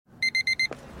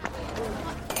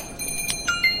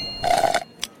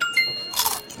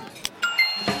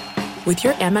With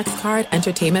your Amex card,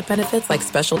 entertainment benefits like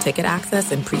special ticket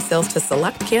access and pre-sales to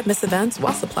select can't-miss events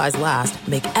while supplies last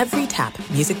make every tap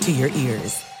music to your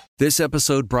ears. This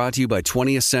episode brought to you by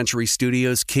 20th Century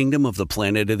Studios' Kingdom of the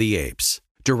Planet of the Apes.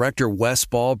 Director Wes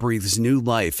Ball breathes new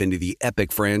life into the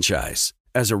epic franchise.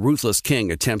 As a ruthless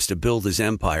king attempts to build his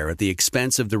empire at the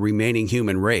expense of the remaining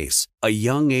human race, a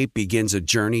young ape begins a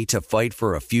journey to fight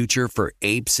for a future for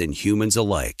apes and humans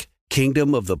alike.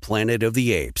 Kingdom of the Planet of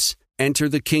the Apes. Enter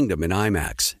the kingdom in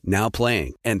IMAX, now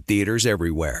playing, and theaters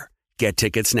everywhere. Get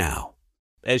tickets now.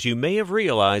 As you may have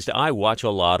realized, I watch a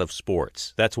lot of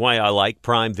sports. That's why I like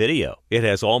Prime Video. It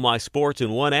has all my sports in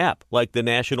one app, like the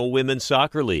National Women's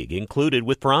Soccer League, included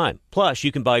with Prime. Plus,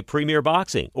 you can buy Premier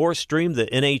Boxing or stream the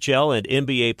NHL and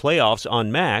NBA playoffs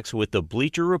on Max with the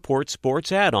Bleacher Report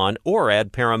Sports add-on, or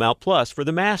add Paramount Plus for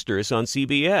the Masters on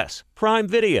CBS. Prime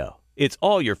Video. It's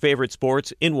all your favorite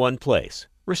sports in one place.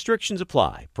 Restrictions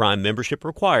apply. Prime membership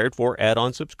required for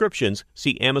add-on subscriptions.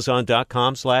 See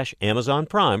Amazon.com/Amazon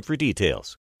Prime for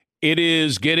details. It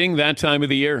is getting that time of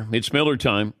the year. It's Miller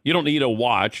time. You don't need a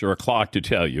watch or a clock to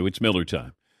tell you. It's Miller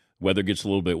time. Weather gets a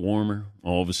little bit warmer.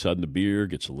 All of a sudden, the beer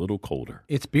gets a little colder.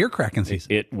 It's beer cracking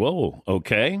season. Whoa,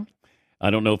 okay.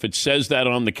 I don't know if it says that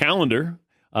on the calendar.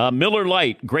 Miller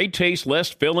Lite, great taste,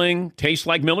 less filling, tastes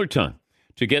like Miller time.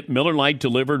 To get Miller Lite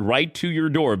delivered right to your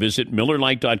door, visit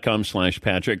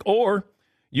MillerLite.com/Patrick, or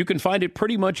you can find it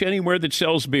pretty much anywhere that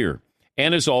sells beer.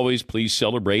 And as always, please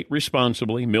celebrate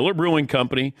responsibly. Miller Brewing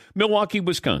Company, Milwaukee,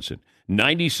 Wisconsin.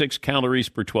 96 calories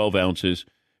per 12 ounces.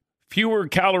 Fewer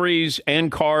calories and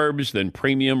carbs than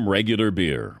premium regular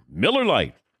beer. Miller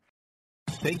Lite.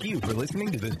 Thank you for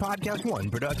listening to this Podcast One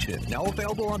production. Now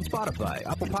available on Spotify,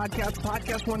 Apple Podcasts,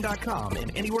 PodcastOne.com,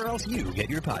 and anywhere else you get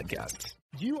your podcasts.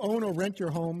 Do you own or rent your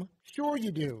home? Sure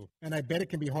you do, and I bet it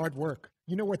can be hard work.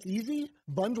 You know what's easy?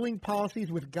 Bundling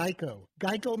policies with Geico.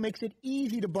 Geico makes it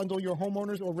easy to bundle your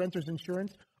homeowner's or renter's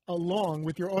insurance along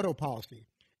with your auto policy.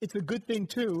 It's a good thing,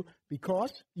 too,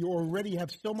 because you already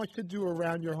have so much to do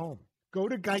around your home. Go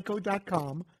to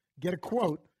geico.com, get a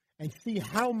quote, and see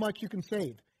how much you can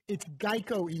save. It's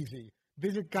Geico easy.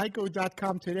 Visit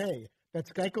geico.com today.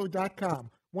 That's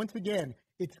geico.com. Once again,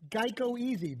 it's Geico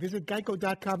easy. Visit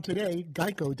geico.com today,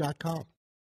 geico.com.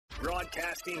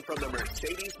 Broadcasting from the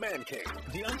Mercedes Man Cave,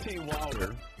 Deontay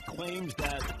Wilder claims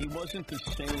that he wasn't the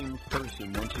same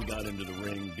person once he got into the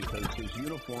ring because his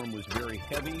uniform was very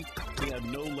heavy. He had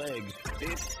no legs.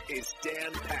 This is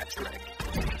Dan Patrick.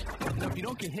 Now, if you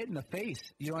don't get hit in the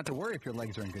face, you don't have to worry if your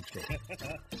legs are in good shape.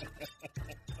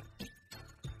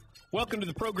 Welcome to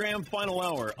the program, final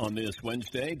hour on this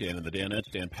Wednesday. Dan and the Danettes,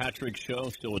 Dan Patrick Show,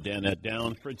 still a Danette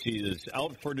down. Fritzy is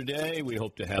out for today. We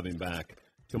hope to have him back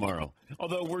tomorrow.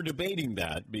 Although we're debating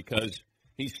that because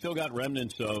he's still got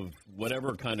remnants of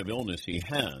whatever kind of illness he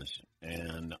has,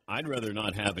 and I'd rather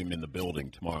not have him in the building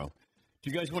tomorrow.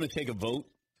 Do you guys want to take a vote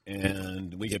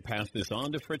and we get pass this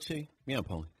on to Fritzy? Yeah,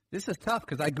 Paulie. This is tough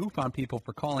because I goof on people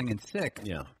for calling in sick.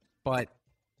 Yeah. But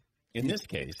in this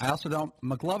case, I also don't.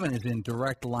 McLovin is in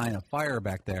direct line of fire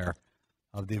back there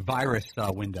of the virus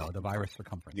window, the virus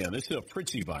circumference. Yeah, this is a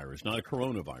Fritzy virus, not a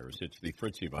coronavirus. It's the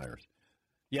Fritzy virus.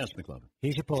 Yes, McLovin.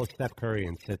 He should pull Steph Curry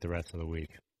and sit the rest of the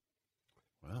week.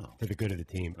 Wow. For the good of the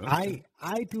team. Okay.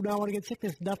 I do not want to get sick.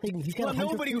 There's nothing. He's got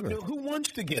nobody who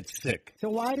wants to get sick. So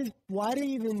why would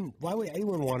anyone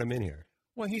want him in here?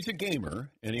 Well, he's a gamer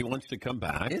and he wants to come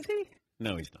back. Is he?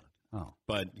 No, he's not. Oh.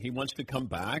 But he wants to come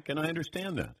back, and I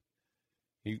understand that.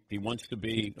 He wants to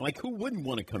be like, who wouldn't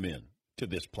want to come in to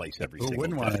this place every single day? Who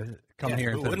wouldn't want to come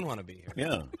here? Who wouldn't want to be here?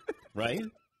 Yeah. Right?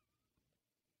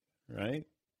 Right?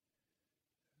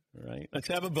 Right. Let's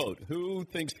have a vote. Who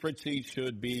thinks Fritzy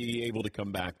should be able to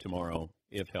come back tomorrow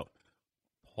if help?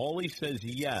 Paulie says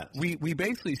yes. We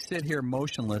basically sit here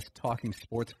motionless talking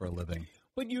sports for a living.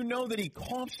 But you know that he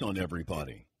coughs on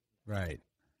everybody. Right.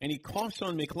 And he coughs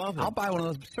on McLovin. I'll buy one of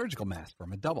those surgical masks for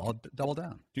him. I'll double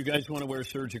down. Do you guys want to wear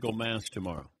surgical masks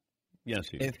tomorrow? Yes,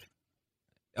 he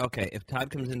If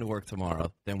Todd comes into work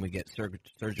tomorrow, then we get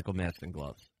surgical masks and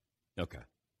gloves. Okay.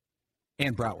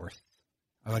 And bratwursts.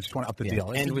 I just want to up the deal.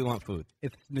 And we want food.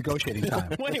 It's negotiating time.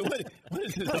 Wait, what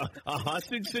is this, a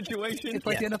hostage situation? It's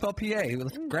like the NFLPA.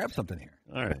 Let's grab something here.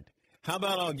 All right. How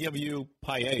about I'll give you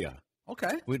paella?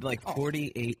 Okay. We'd like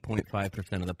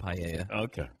 48.5% of the paella.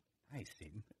 Okay. Nice,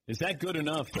 Steve. Is that good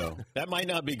enough, though? That might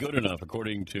not be good enough,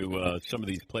 according to some of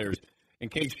these players. In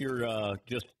case you're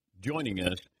just joining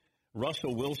us,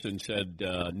 Russell Wilson said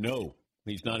no,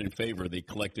 he's not in favor of the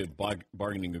collective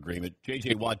bargaining agreement.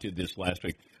 J.J. Watt did this last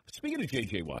week. Speaking of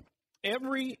J.J. Watt,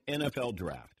 every NFL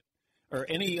draft or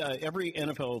every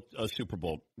NFL Super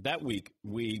Bowl, that week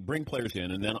we bring players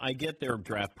in, and then I get their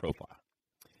draft profile.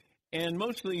 And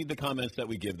mostly the comments that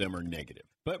we give them are negative.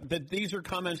 But these are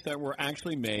comments that were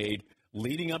actually made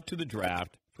leading up to the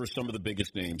draft for some of the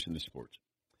biggest names in the sports.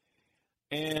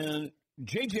 And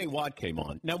J.J. Watt came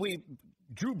on. Now,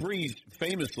 Drew Brees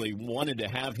famously wanted to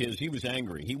have he was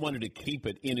angry. He wanted to keep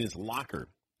it in his locker.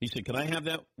 He said, can I have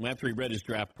that? After he read his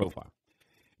draft profile.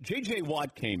 J.J.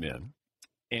 Watt came in,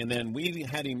 and then we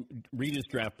had him read his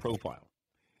draft profile.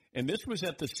 And this was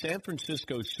at the San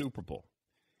Francisco Super Bowl.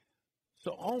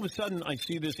 So all of a sudden, I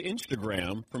see this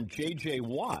Instagram from J.J.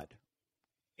 Watt,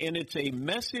 and it's a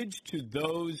message to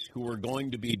those who are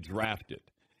going to be drafted.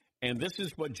 And this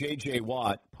is what J.J.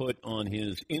 Watt put on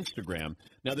his Instagram.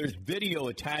 Now, there's video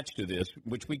attached to this,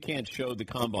 which we can't show the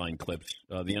combine clips.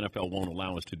 The NFL won't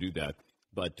allow us to do that.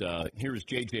 But here's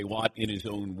J.J. Watt in his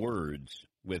own words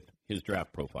with his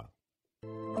draft profile.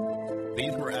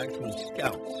 These were actual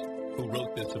scouts who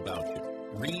wrote this about you.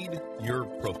 Read your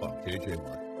profile, J.J.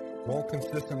 Watt. Won't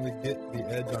consistently get the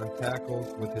edge on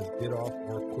tackles with his get-off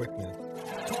or quickness.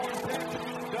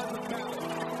 Doesn't matter.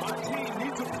 My team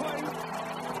needs a play,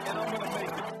 and I'm going to make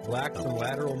it. Lacks some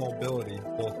lateral mobility,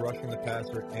 both rushing the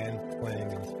passer and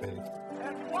playing in space.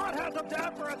 And Watt has him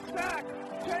down for a sack.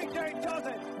 J.J. does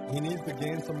it. He needs to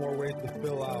gain some more weight to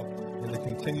fill out and to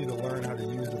continue to learn how to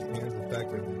use his hands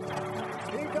effectively.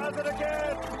 He does it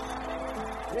again.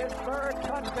 His third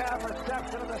touchdown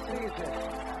reception of the season.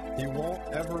 He won't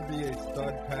ever be a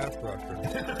stud pass rusher.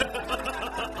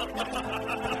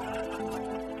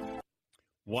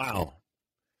 Wow.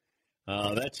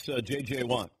 That's J.J.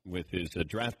 Watt with his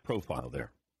draft profile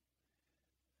there.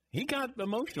 He got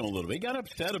emotional a little bit. He got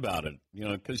upset about it,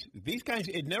 because these guys,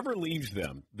 it never leaves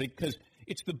them because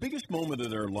it's the biggest moment of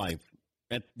their life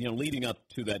leading up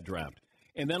to that draft.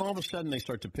 And then all of a sudden they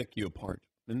start to pick you apart.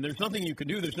 And there's nothing you can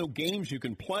do. There's no games you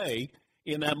can play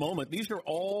in that moment. These are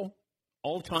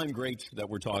all-time greats that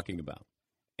we're talking about.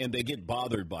 And they get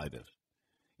bothered by this.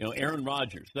 Aaron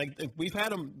Rodgers. We've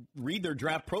had them read their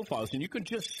draft profiles, and you can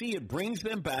just see it brings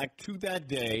them back to that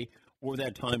day or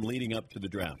that time leading up to the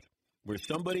draft, where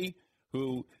somebody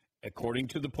who, according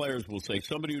to the players, will say,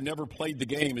 somebody who never played the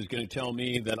game is going to tell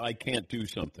me that I can't do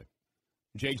something.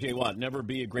 J.J. Watt, never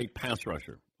be a great pass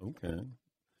rusher. Okay.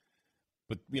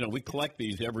 But, we collect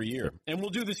these every year. And we'll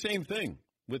do the same thing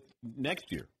with next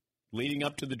year, leading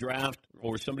up to the draft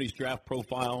or somebody's draft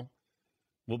profile.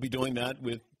 We'll be doing that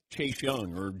with Chase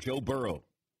Young or Joe Burrow,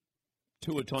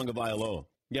 Tua Tagovailoa.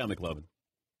 Yeah, McLovin.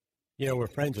 We're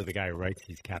friends with the guy who writes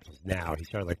these capsules now. He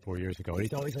started 4 years ago, and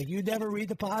he's always like, you never read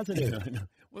the positive.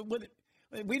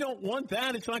 We don't want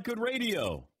that. It's not good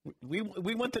radio. We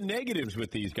want the negatives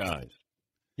with these guys.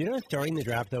 During the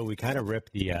draft, though, we kind of rip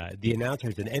the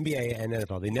announcers in NBA and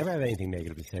NFL. They never have anything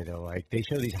negative to say, though. They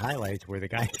show these highlights where the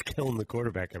guy's killing the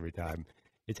quarterback every time.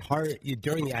 It's hard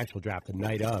during the actual draft, the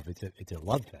night of. It's a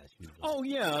love fest. Usually. Oh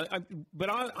yeah, but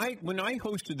when I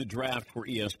hosted the draft for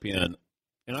ESPN,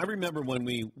 and I remember when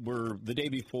we were the day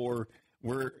before,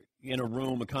 we're in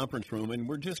a conference room, and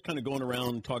we're just kind of going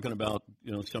around talking about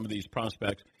some of these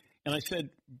prospects. And I said,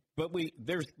 but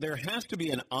there has to be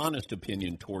an honest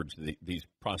opinion towards these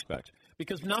prospects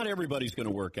because not everybody's going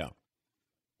to work out.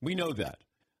 We know that,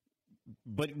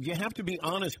 but you have to be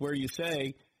honest where you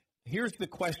say, here's the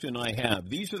question I have.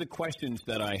 These are the questions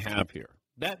that I have here.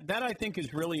 That I think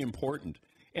is really important.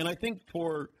 And I think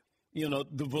for, the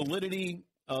validity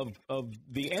of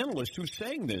the analyst who's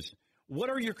saying this,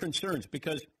 what are your concerns?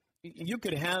 Because you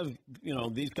could have,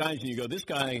 these guys and you go, this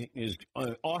guy is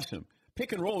awesome.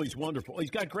 Pick and roll, he's wonderful. He's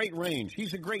got great range.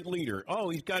 He's a great leader. Oh,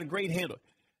 he's got a great handle.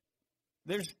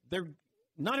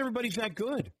 Not everybody's that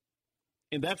good.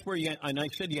 And that's where and I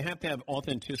said you have to have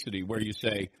authenticity where you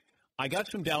say, I got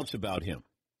some doubts about him.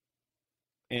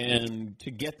 And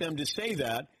to get them to say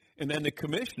that, and then the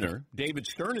commissioner, David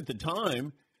Stern at the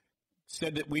time,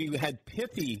 said that we had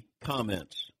pithy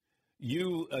comments.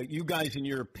 You guys in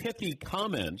your pithy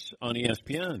comments on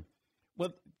ESPN.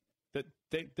 Well,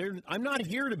 I'm not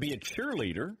here to be a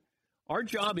cheerleader. Our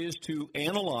job is to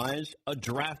analyze a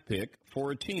draft pick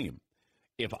for a team.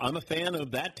 If I'm a fan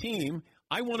of that team,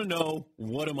 I want to know,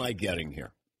 what am I getting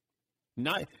here?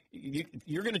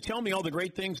 You're going to tell me all the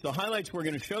great things. The highlights we're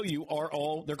going to show you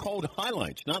they're called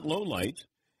highlights, not lowlights.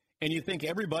 And you think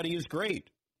everybody is great.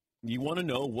 You want to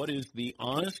know what is the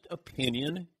honest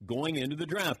opinion going into the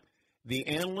draft. The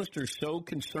analysts are so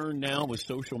concerned now with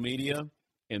social media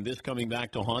and this coming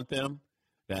back to haunt them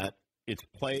that it's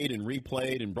played and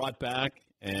replayed and brought back.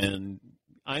 And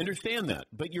I understand that.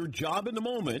 But your job in the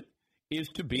moment is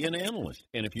to be an analyst.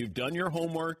 And if you've done your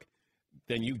homework,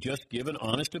 then you just give an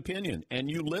honest opinion, and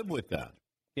you live with that.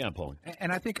 Yeah, Paulie.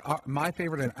 And I think my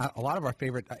favorite and a lot of our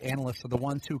favorite analysts are the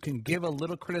ones who can give a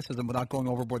little criticism without going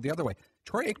overboard the other way.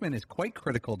 Troy Aikman is quite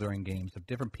critical during games of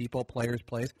different people, players,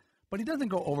 plays, but he doesn't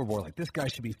go overboard like this guy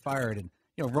should be fired. And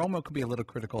Romo could be a little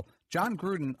critical. John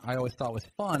Gruden, I always thought was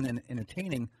fun and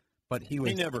entertaining, but he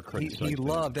never criticized. He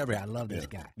loved I love this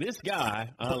guy. This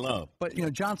guy I love. But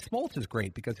John Smoltz is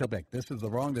great because he'll be like, this is the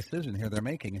wrong decision here they're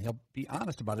making, and he'll be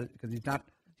honest about it because he's not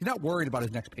worried about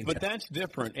his next paycheck. But that's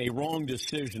different. A wrong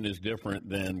decision is different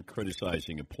than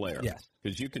criticizing a player. Yes.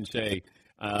 Because you can say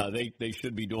they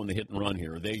should be doing the hit and run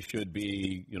here. They should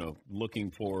be,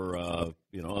 looking for,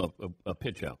 a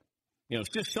pitch out. It's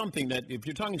just something that if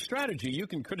you're talking strategy, you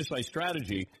can criticize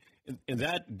strategy, and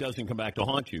that doesn't come back to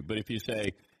haunt you. But if you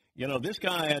say, this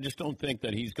guy, I just don't think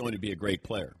that he's going to be a great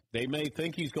player. They may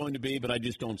think he's going to be, but I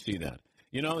just don't see that.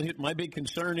 My big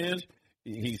concern is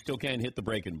he still can't hit the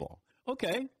breaking ball.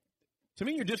 Okay. To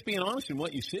me, you're just being honest in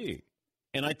what you see.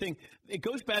 And I think it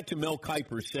goes back to Mel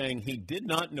Kiper saying he did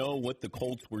not know what the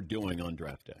Colts were doing on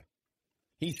draft day.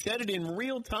 He said it in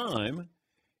real time.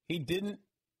 He didn't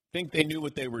think they knew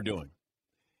what they were doing.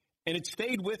 And it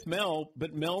stayed with Mel,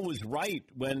 but Mel was right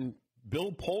when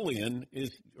Bill Polian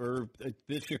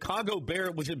the Chicago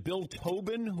Bear, was it Bill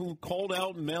Tobin who called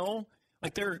out Mel? I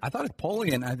thought it's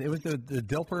Polian. It was the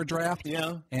Dilfer draft.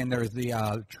 Yeah. And there's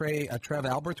the Trev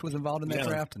Alberts was involved in that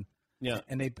draft.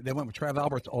 And they went with Trev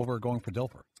Alberts over going for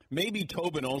Dilfer. Maybe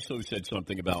Tobin also said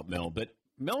something about Mel, but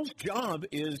Mel's job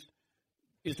is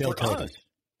Bill for Tobin. us.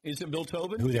 Is it Bill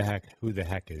Tobin? Who the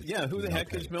heck is? Yeah, who the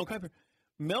heck is Mel Kiper?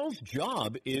 Mel's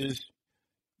job is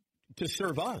to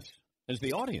serve us as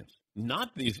the audience,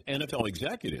 not these NFL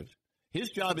executives. His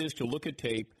job is to look at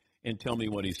tape and tell me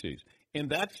what he sees. And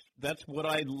that's what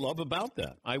I love about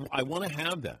that. I want to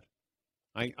have that.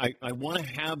 I want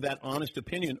to have that honest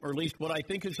opinion, or at least what I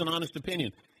think is an honest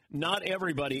opinion. Not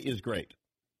everybody is great.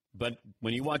 But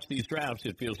when you watch these drafts,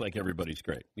 it feels like everybody's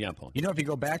great. Yeah, Paul. If you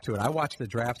go back to it, I watched the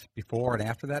drafts before and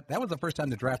after that. That was the first time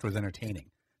the draft was entertaining.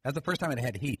 That's the first time it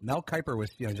had heat. Mel Kiper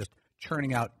was just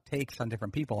churning out takes on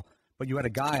different people, but you had a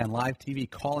guy on live TV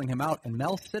calling him out, and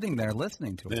Mel's sitting there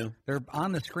listening to him. Yeah. They're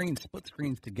on the screen, split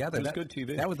screens together. That's good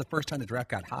TV. That was the first time the draft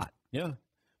got hot. Yeah,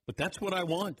 but that's what I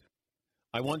want.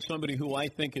 I want somebody who I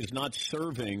think is not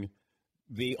serving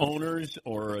the owners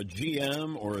or a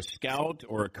GM or a scout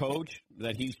or a coach,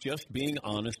 that he's just being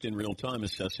honest in real time,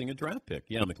 assessing a draft pick.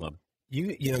 Yeah, McClellan.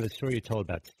 The story you told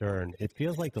about Stern, it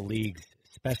feels like the leagues,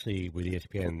 especially with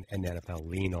ESPN and the NFL,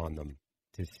 lean on them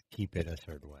to keep it a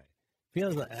certain way.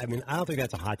 I don't think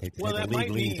that's a hot take to say the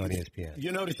league leans on ESPN.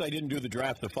 You notice I didn't do the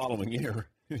draft the following year.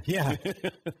 Yeah.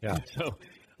 So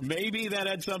maybe that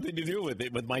had something to do with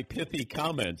it, with my pithy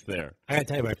comments there. I got to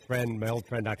tell you, my old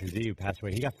friend Dr. Z, who passed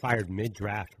away, he got fired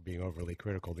mid-draft for being overly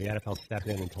critical. The NFL stepped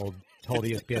in and told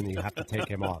ESPN that you have to take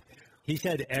him off. He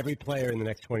said every player in the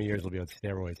next 20 years will be on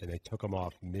steroids, and they took him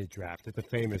off mid-draft. It's a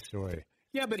famous story.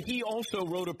 Yeah, but he also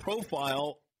wrote a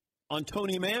profile on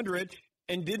Tony Mandrich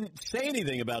and didn't say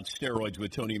anything about steroids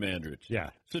with Tony Mandrich.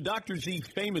 Yeah. So Dr. Z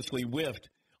famously whiffed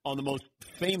on the most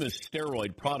famous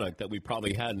steroid product that we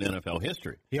probably had in NFL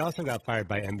history. He also got fired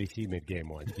by NBC mid-game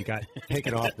once. He got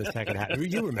taken off the second half.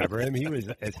 You remember him. He was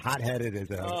as hot-headed as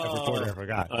a reporter ever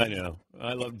got. I know.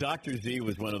 I love Dr. Z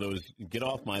was one of those get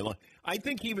off my lawn. I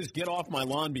think he was get off my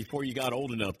lawn before you got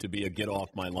old enough to be a get off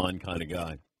my lawn kind of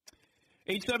guy.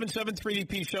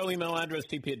 877-3DP show, email address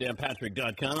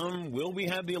tp@danpatrick.com. Will we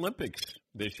have the Olympics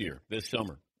this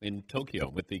summer in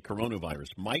Tokyo with the coronavirus?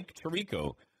 Mike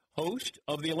Tirico, host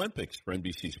of the Olympics for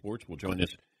NBC Sports, will join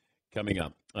us coming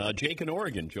up. Jake in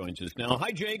Oregon joins us now.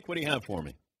 Hi, Jake. What do you have for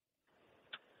me?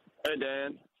 Hey,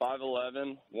 Dan.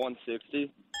 5'11",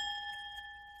 160.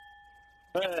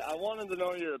 Hey, I wanted to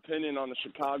know your opinion on the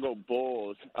Chicago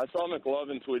Bulls. I saw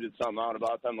McLovin tweeted something out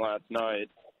about them last night.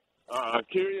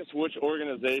 Curious which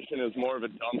organization is more of a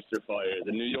dumpster fire,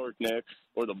 the New York Knicks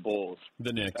or the Bulls?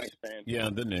 The Knicks. Thanks, man. Yeah,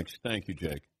 the Knicks. Thank you,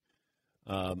 Jake.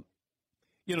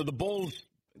 The Bulls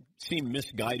seem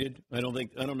misguided. I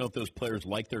don't know if those players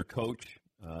like their coach.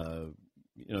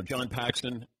 John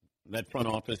Paxson, that front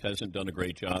office hasn't done a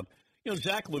great job.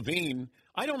 Zach LaVine,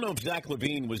 I don't know if Zach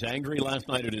LaVine was angry last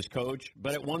night at his coach,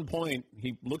 but at one point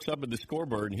he looks up at the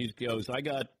scoreboard and he goes, I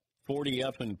got 40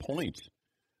 effing points.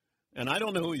 And I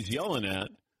don't know who he's yelling at,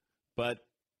 but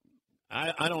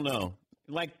I don't know.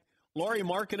 Like Lauri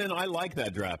Markkanen, I like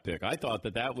that draft pick. I thought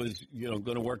that was going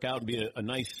to work out and be a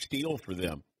nice steal for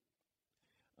them.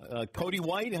 Kobe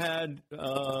White had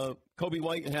 30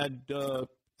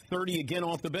 again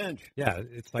off the bench. Yeah,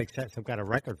 it's like set some kind of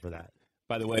record for that.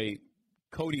 By the way,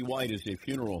 Cody White is a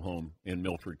funeral home in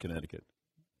Milford, Connecticut.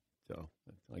 So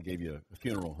I gave you a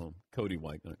funeral home. Cody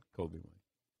White, not Kobe White.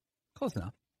 Close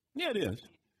enough. Yeah, it is.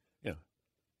 Yeah.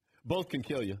 Both can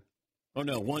kill you. Oh,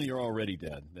 no, one you're already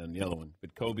dead, and the other one.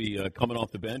 But Kobe, coming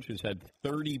off the bench, has had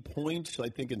 30 points, I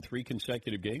think, in 3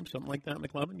 consecutive games, something like that,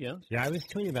 McLovin, yes? Yeah, I was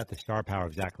tweeting about the star power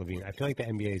of Zach LaVine. I feel like the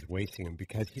NBA is wasting him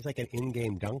because he's like an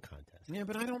in-game dunk contest. Yeah,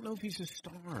 but I don't know if he's a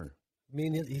star. I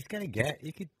mean, he's going to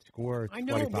he could score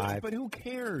 25. I know, but who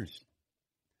cares?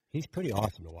 He's pretty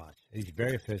awesome to watch. He's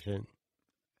very efficient.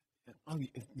 Oh,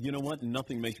 you know what?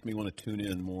 Nothing makes me want to tune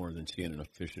in more than seeing an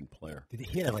efficient player. Did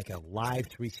he had like a live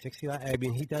 360? I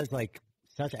mean, he does like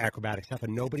such acrobatic stuff,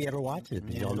 and nobody ever watches it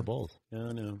because he's on the Bulls. Yeah,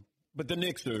 I know. But the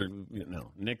Knicks are,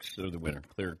 Knicks are the winner,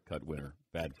 clear-cut winner.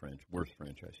 Bad franchise, worst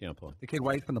franchise. Yeah, Paul. The kid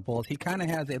White from the Bulls, he kind of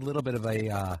has a little bit of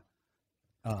a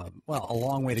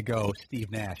long way to go,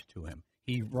 Steve Nash to him.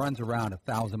 He runs around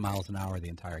 1,000 miles an hour the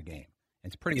entire game.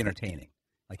 It's pretty entertaining.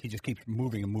 Like, he just keeps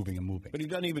moving and moving and moving. But he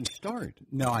doesn't even start.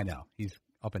 No, I know. He's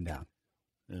up and down.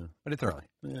 Yeah. But it's early.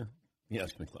 Yeah.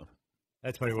 Yes, McLovin.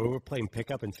 That's funny. When we're playing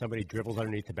pickup and somebody dribbles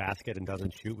underneath the basket and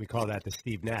doesn't shoot, we call that the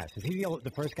Steve Nash. Is he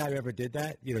the first guy who ever did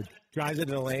that? Drives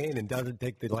into the lane and doesn't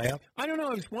take the layup? I don't know.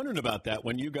 I was wondering about that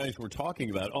when you guys were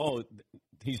talking about,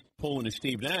 he's pulling a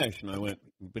Steve Nash. And I went,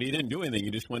 but he didn't do anything.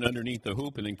 He just went underneath the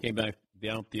hoop and then came back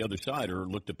down the other side or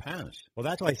looked to pass. Well,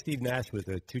 that's why Steve Nash was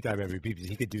a 2-time MVP because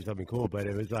he could do something cool. But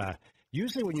it was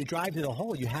usually when you drive to the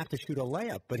hole, you have to shoot a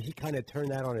layup. But he kind of turned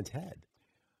that on its head.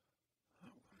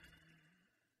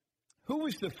 Who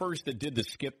was the first that did the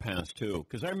skip pass, too?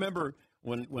 Because I remember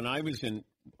when I was in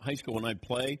high school, when I'd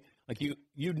play, like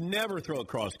you'd never throw a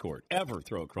cross court, ever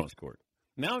throw a cross court.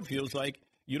 Now it feels like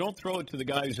you don't throw it to the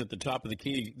guy who's at the top of the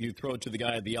key. You throw it to the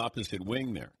guy at the opposite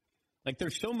wing there. Like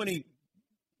there's so many,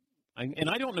 and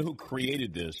I don't know who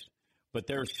created this, but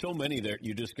there are so many that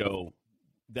you just go,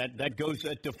 that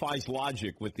defies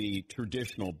logic with the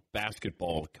traditional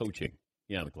basketball coaching.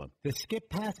 Yeah, the club. The skip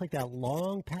pass, like that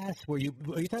long pass, are you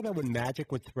talking about when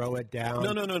Magic would throw it down?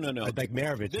 No. Like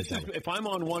Maravich. This is if I'm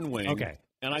on one wing, okay,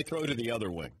 and I throw to the other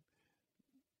wing.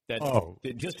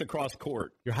 Just across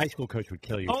court. Your high school coach would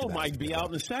kill you. Might be out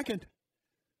in a second.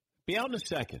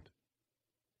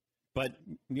 But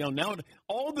now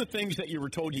all the things that you were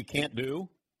told you can't do,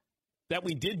 that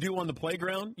we did do on the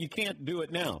playground, you can't do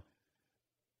it now.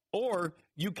 Or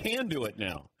you can do it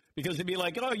now because it'd be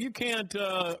like, you can't.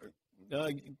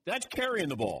 That's carrying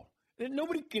the ball.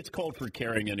 Nobody gets called for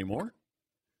carrying anymore.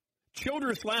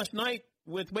 Childress last night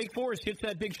with Wake Forest hits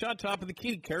that big shot top of the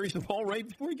key, carries the ball right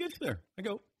before he gets there. I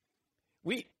go,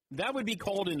 that would be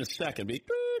called in a second.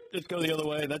 Just go the other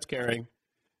way. That's carrying.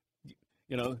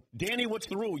 Danny, what's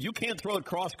the rule? You can't throw it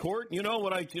cross court. You know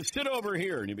what? I just sit over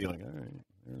here, and you'd be like, all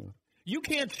right. You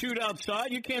can't shoot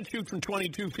outside. You can't shoot from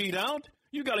 22 feet out.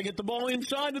 You got to get the ball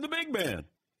inside to the big man.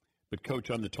 But, Coach,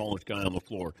 I'm the tallest guy on the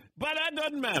floor. But that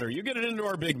doesn't matter. You get it into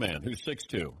our big man, who's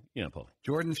 6'2". Yeah, Paul.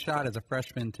 Jordan's shot as a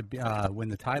freshman to win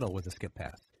the title was a skip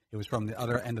pass. It was from the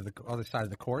other end of the other side of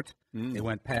the court. It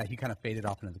went past. He kind of faded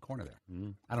off into the corner there.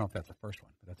 I don't know if that's the first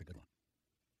one, but that's a good one.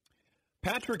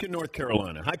 Patrick in North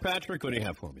Carolina. Hi, Patrick. What do you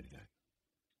have for me today?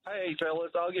 Hey,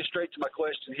 fellas. I'll get straight to my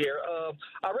question here.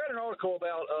 I read an article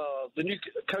about the new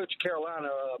coach of Carolina,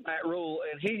 Matt Rule,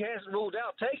 and he hasn't ruled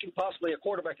out taking possibly a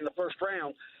quarterback in the first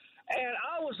round. And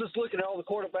I was just looking at all the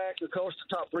quarterbacks. Of course,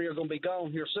 the top 3 are going to be gone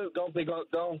here soon, going to be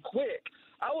gone quick.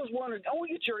 I was wondering, I want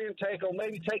to get your intake on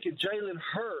maybe taking Jalen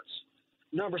Hurts,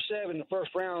 number 7 in the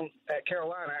first round at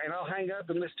Carolina, and I'll hang up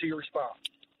and listen to your response.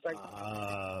 Thank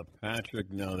you.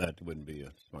 Patrick, no, that wouldn't be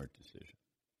a smart decision.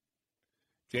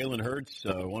 Jalen Hurts,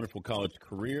 a wonderful college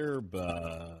career,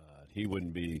 but he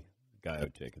wouldn't be the guy I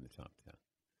would take in the top 10.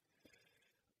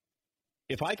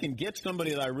 If I can get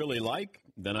somebody that I really like,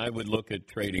 then I would look at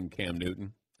trading Cam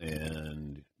Newton,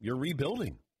 and you're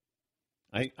rebuilding.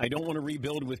 I don't want to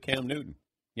rebuild with Cam Newton.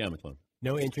 Yeah, McClung.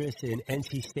 No interest in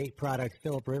NC State product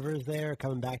Phillip Rivers there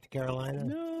coming back to Carolina?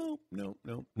 No.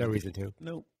 No reason to?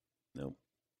 No.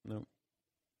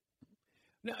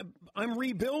 Now, I'm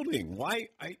rebuilding. Why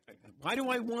do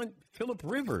I want Phillip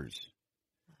Rivers?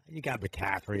 You got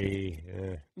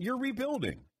McCaffrey. You're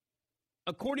rebuilding.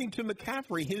 According to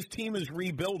McCaffrey, his team is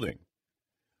rebuilding.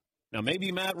 Now,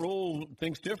 maybe Matt Rule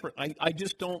thinks different. I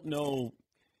just don't know.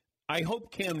 I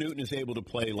hope Cam Newton is able to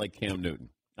play like Cam Newton.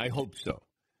 I hope so.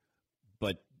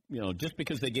 But, just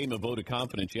because they gave him a vote of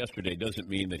confidence yesterday doesn't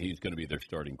mean that he's going to be their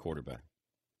starting quarterback.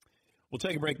 We'll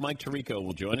take a break. Mike Tirico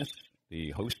will join us, the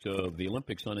host of the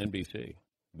Olympics on NBC.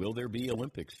 Will there be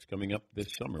Olympics coming up this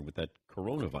summer with that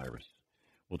coronavirus?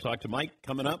 We'll talk to Mike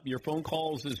coming up. Your phone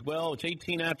calls as well. It's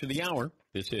 18 after the hour.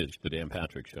 This is the Dan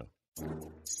Patrick Show.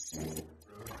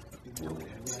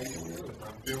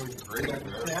 I'm doing great, man.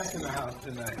 Snacks in the house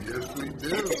tonight. Yes, we do,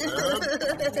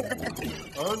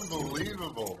 man.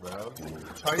 Unbelievable, man.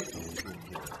 Titans in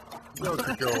here. You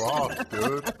could go off,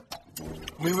 dude.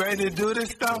 We ready to do this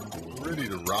stuff? We're ready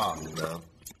to rock, man.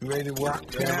 You ready to rock,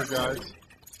 Camera guys,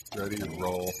 ready to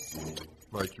roll.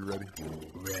 Mike, you ready?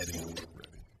 Ready.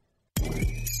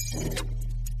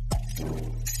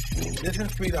 Listen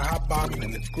free to Hot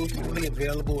Boxing, exclusively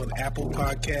available on Apple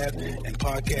Podcasts and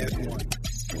Podcast One.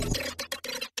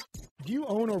 Do you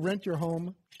own or rent your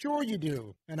home? Sure you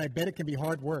do, and I bet it can be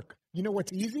hard work. You know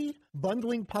what's easy?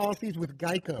 Bundling policies with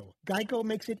Geico. Geico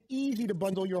makes it easy to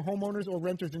bundle your homeowners or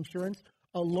renters insurance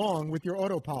along with your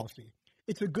auto policy.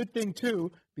 It's a good thing,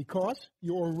 too, because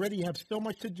you already have so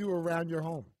much to do around your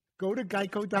home. Go to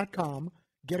geico.com,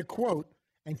 get a quote,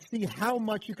 and see how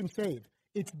much you can save.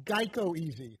 It's Geico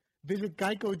easy. Visit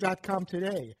geico.com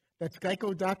today. That's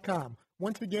geico.com.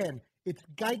 Once again, it's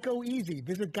Geico easy.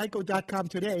 Visit geico.com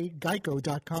today,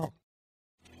 geico.com.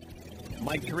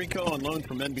 Mike Tirico on loan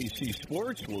from NBC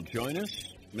Sports will join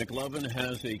us. McLovin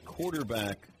has a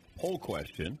quarterback poll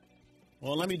question.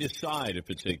 Well, let me decide if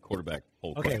it's a quarterback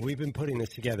poll question. Okay, we've been putting this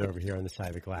together over here on the side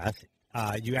of the glass.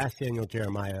 You asked Daniel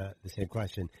Jeremiah the same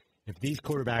question. If these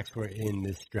quarterbacks were in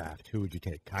this draft, who would you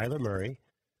take? Kyler Murray,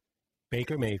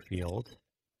 Baker Mayfield,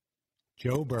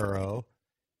 Joe Burrow.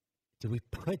 Did we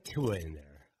put Tua in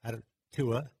there?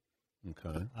 Tua.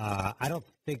 Okay. I don't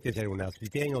think there's anyone else.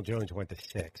 Daniel Jones went to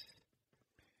 6.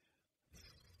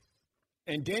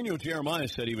 And Daniel Jeremiah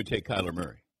said he would take Kyler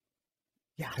Murray.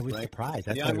 Yeah, I was surprised.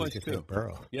 I I was too.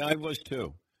 Burrow. Yeah, I was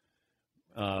too.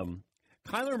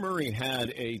 Kyler Murray had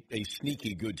a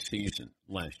sneaky good season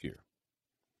last year.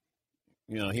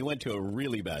 You know, he went to a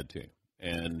really bad team,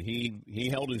 and he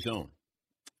held his own.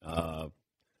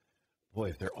 Boy,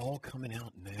 if they're all coming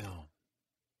out now.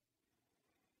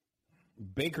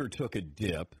 Baker took a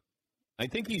dip. I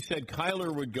think he said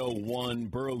Kyler would go 1,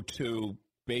 Burrow 2,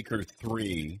 Baker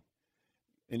 3.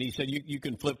 And he said you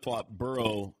can flip-flop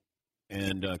Burrow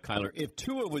and Kyler. If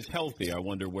Tua was healthy, I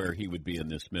wonder where he would be in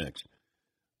this mix.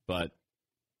 But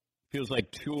feels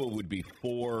like Tua would be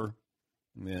 4,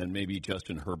 and maybe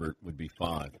Justin Herbert would be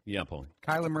 5. Yeah, Paul.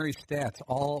 Kyler Murray's stats,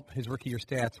 all his rookie year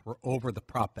stats were over the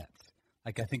prop bets.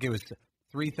 Like, I think it was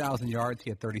 3,000 yards,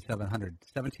 he had 3,700.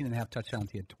 17.5 touchdowns,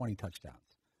 he had 20 touchdowns.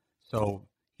 So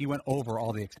he went over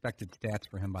all the expected stats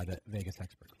for him by the Vegas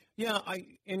expert. Yeah,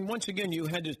 and once again, you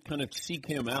had to kind of seek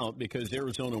him out because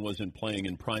Arizona wasn't playing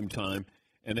in prime time,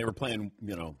 and they were playing,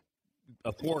 you know,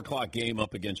 a 4 o'clock game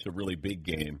up against a really big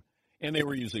game, and they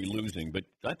were usually losing. But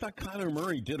I thought Kyler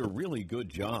Murray did a really good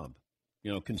job,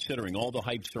 you know, considering all the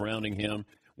hype surrounding him.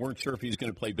 Weren't sure if he was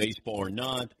going to play baseball or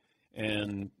not,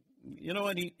 and you know,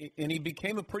 and he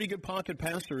became a pretty good pocket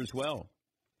passer as well.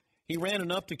 He ran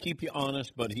enough to keep you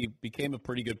honest, but he became a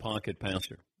pretty good pocket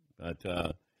passer. But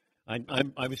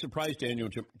I was surprised Daniel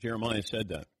Jeremiah said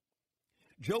that.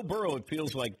 Joe Burrow, it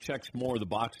feels like, checks more of the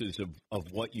boxes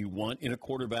of what you want in a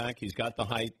quarterback. He's got the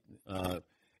height.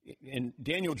 And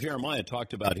Daniel Jeremiah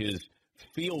talked about his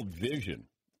field vision,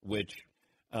 which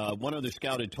one other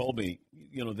scout had told me,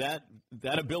 you know, that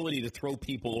ability to throw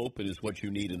people open is what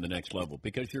you need in the next level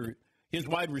because his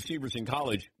wide receivers in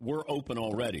college were open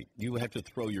already. You have to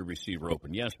throw your receiver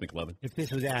open. Yes, McLovin? If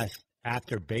this was asked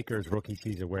after Baker's rookie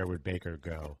season, where would Baker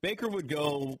go? Baker would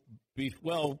go,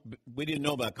 well, we didn't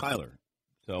know about Kyler.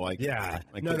 So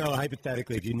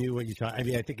hypothetically, if you knew what you saw, I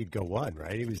mean, I think he'd go 1,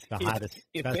 right? He was the hottest.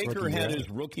 If Baker had his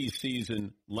rookie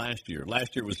season last year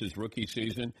was his rookie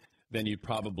season, then you'd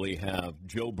probably have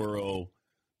Joe Burrow,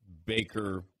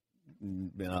 Baker,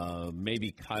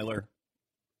 maybe Kyler.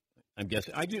 I'm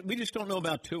guessing. We just don't know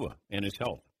about Tua and his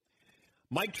health.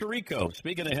 Mike Tirico,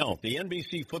 speaking of health, the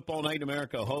NBC Football Night in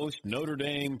America host, Notre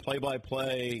Dame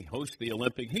play-by-play, hosts the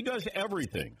Olympics. He does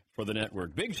everything for the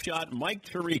network. Big shot, Mike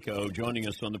Tirico, joining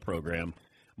us on the program.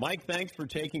 Mike, thanks for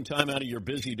taking time out of your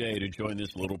busy day to join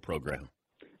this little program.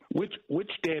 Which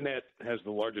Danette has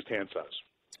the largest hand size?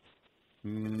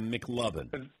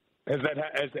 McLovin. Has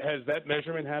that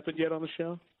measurement happened yet on the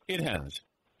show? It has.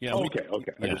 Yeah. Okay.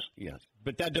 Yes.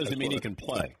 But that doesn't mean he can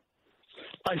play.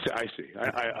 I see.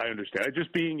 I understand.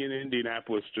 Just being in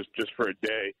Indianapolis just for a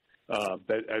day,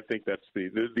 I think that's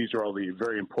these are all the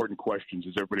very important questions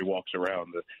as everybody walks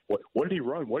around. What did he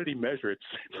run? What did he measure?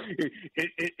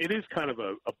 It is kind of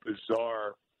a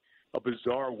bizarre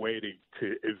way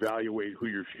to evaluate who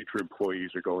your future employees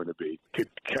are going to be. Could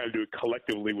kind of do it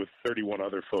collectively with 31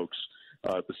 other folks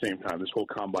at the same time. This whole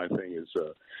combine thing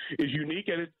is unique,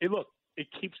 and it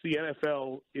keeps the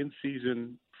NFL in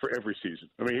season for every season.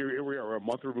 I mean, here we are a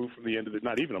month removed from the end of it,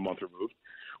 not even a month removed.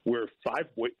 We're 5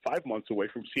 months away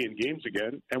from seeing games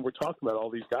again, and we're talking about all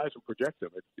these guys and project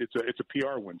them. It's a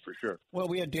PR win for sure. Well,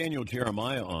 we had Daniel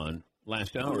Jeremiah on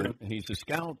last hour, and he's a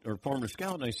scout or former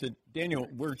scout, and I said, Daniel,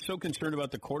 we're so concerned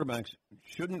about the quarterbacks.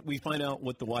 Shouldn't we find out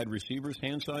what the wide receiver's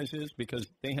hand size is? Because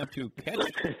they have to catch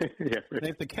they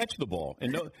have to catch the ball.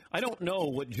 And I don't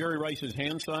know what Jerry Rice's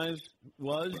hand size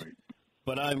was,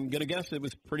 but I'm going to guess it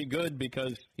was pretty good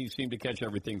because he seemed to catch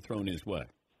everything thrown his way.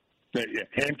 Yeah,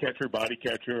 hand catcher, body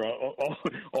catcher,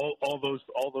 all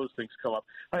those things come up.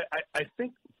 I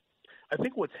think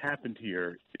what's happened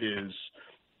here is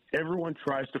everyone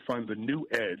tries to find the new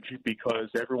edge because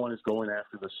everyone is going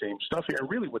after the same stuff here. And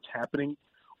really, what's happening,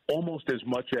 almost as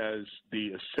much as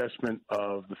the assessment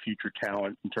of the future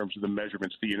talent in terms of the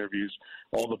measurements, the interviews,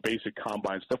 all the basic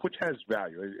combine stuff, which has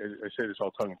value. I say this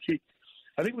all tongue in cheek.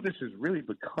 I think what this has really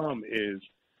become is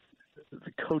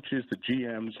the coaches, the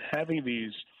GMs, having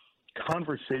these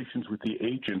conversations with the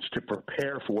agents to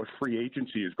prepare for what free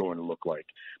agency is going to look like.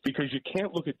 Because you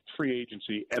can't look at free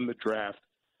agency and the draft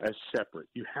as separate.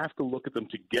 You have to look at them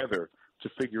together to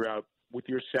figure out, with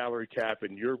your salary cap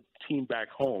and your team back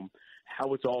home,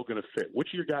 how it's all going to fit. Which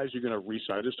of your guys you're going to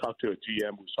re-sign? I just talked to a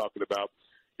GM who was talking about,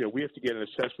 we have to get an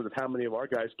assessment of how many of our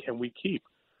guys can we keep.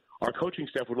 Our coaching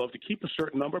staff would love to keep a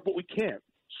certain number, but we can't.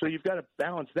 So you've got to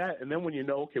balance that. And then when you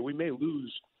know, okay, we may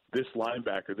lose this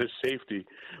linebacker, this safety,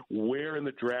 where in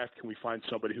the draft can we find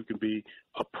somebody who can be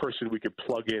a person we could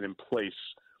plug in and place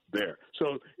there?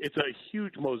 So it's a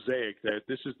huge mosaic that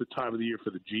this is the time of the year for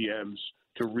the GMs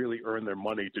to really earn their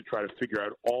money to try to figure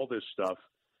out all this stuff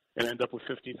and end up with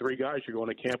 53 guys you're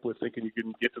going to camp with thinking you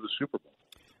can get to the Super Bowl.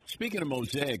 Speaking of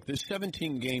mosaic, this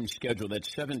 17-game schedule, that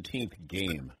 17th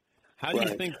game, how do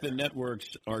you think the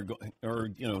networks or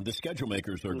the schedule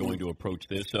makers are going to approach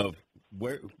this? Of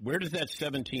where does that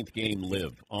 17th game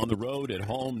live? On the road, at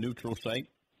home, neutral site?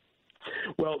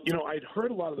 Well, I'd heard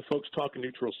a lot of the folks talking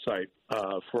neutral site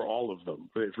for all of them,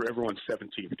 for everyone's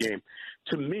 17th game.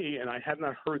 To me, and I had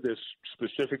not heard this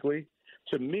specifically,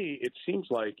 to me it seems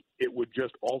like it would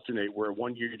just alternate where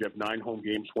one year you'd have 9 home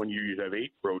games, one year you'd have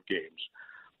 8 road games.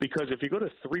 Because if you go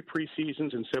to 3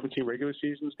 preseasons and 17 regular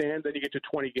seasons, Dan, then you get to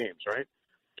 20 games, right?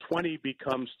 20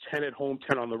 becomes 10 at home,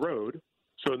 10 on the road.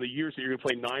 So in the years that you're going to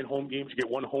play 9 home games, you get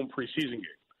 1 home preseason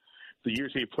game. The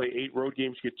years that you play 8 road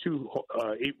games, you get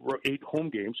 8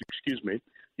 home games,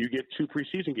 you get 2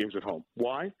 preseason games at home.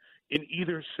 Why? In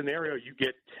either scenario, you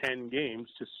get 10 games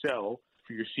to sell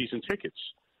for your season tickets.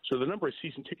 So the number of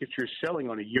season tickets you're selling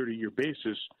on a year-to-year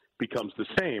basis becomes the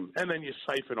same. And then you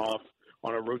siphon off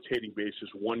on a rotating basis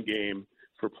 1 game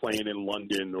for playing in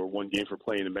London or 1 game for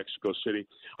playing in Mexico City.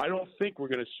 I don't think we're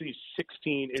going to see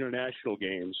 16 international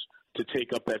games to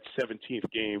take up that 17th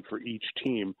game for each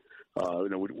team,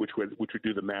 which would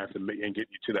do the math and get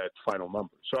you to that final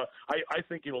number. So I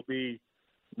think it'll be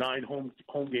 9 home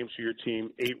games for your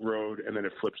team, 8 road, and then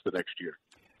it flips the next year.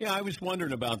 Yeah, I was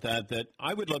wondering about that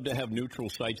I would love to have neutral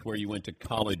sites where you went to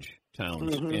college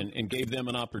towns and gave them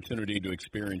an opportunity to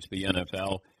experience the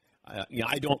NFL.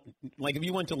 I don't like if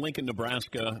you went to Lincoln,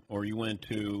 Nebraska, or you went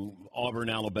to Auburn,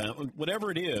 Alabama,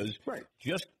 whatever it is. Right.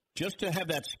 Just to have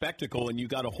that spectacle, and you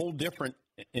got a whole different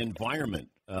environment.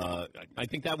 I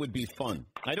think that would be fun.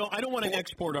 I don't want to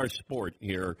export our sport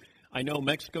here. I know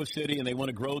Mexico City, and they want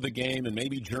to grow the game, and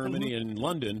maybe Germany and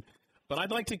London, but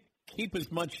I'd like to keep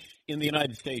as much in the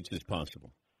United States as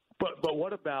possible. But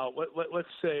what about let's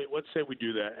say we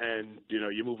do that, and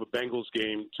you move a Bengals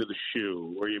game to the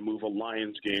Shoe, or you move a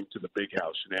Lions game to the Big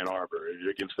House in Ann Arbor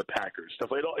against the Packers.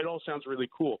 Stuff it all sounds really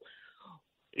cool.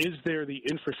 Is there the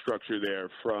infrastructure there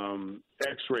from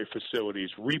X-ray facilities,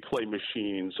 replay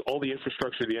machines, all the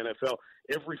infrastructure of the NFL?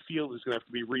 Every field is going to have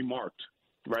to be remarked,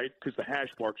 right? Because the hash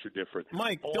marks are different.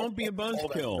 Mike, don't be a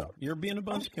buzzkill. You're being a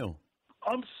buzzkill.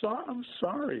 I'm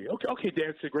sorry. Okay, Dan,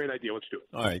 it's a great idea. Let's do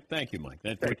it. All right. Thank you, Mike.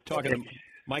 We're talking to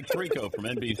Mike Tirico from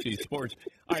NBC Sports.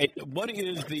 All right. What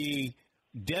is the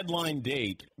deadline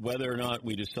date, whether or not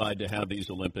we decide to have these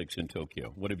Olympics in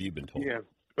Tokyo? What have you been told? Yeah.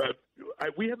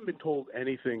 We haven't been told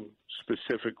anything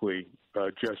specifically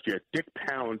just yet. Dick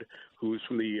Pound, who's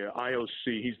from the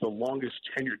IOC, he's the longest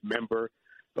tenured member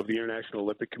of the International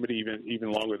Olympic Committee,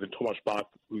 even longer than Tomasz Bach,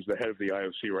 who's the head of the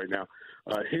IOC right now.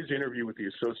 His interview with the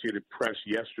Associated Press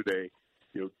yesterday,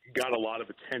 got a lot of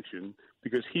attention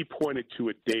because he pointed to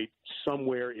a date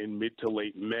somewhere in mid to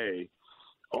late May,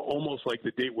 almost like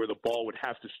the date where the ball would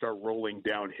have to start rolling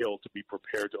downhill to be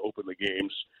prepared to open the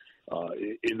games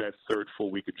in that 3rd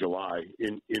full week of July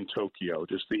in Tokyo.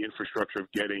 Just the infrastructure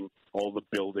of getting all the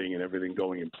building and everything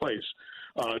going in place.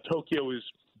 Tokyo is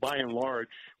by and large,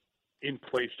 in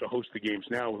place to host the games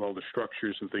now with all the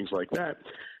structures and things like that.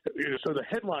 So the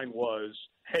headline was,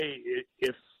 hey,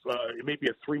 if it may be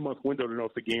a 3-month window to know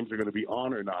if the games are going to be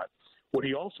on or not. What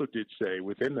he also did say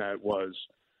within that was,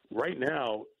 right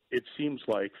now, it seems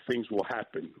like things will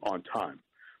happen on time.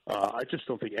 I just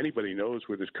don't think anybody knows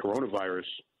where this coronavirus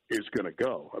is going to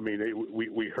go. I mean,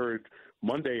 we heard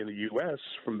Monday in the U.S.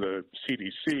 from the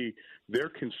CDC, they're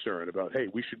concerned about, hey,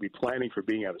 we should be planning for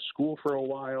being out of school for a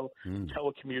while,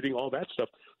 telecommuting, all that stuff.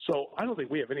 So I don't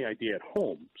think we have any idea at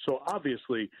home. So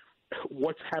obviously,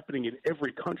 what's happening in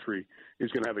every country is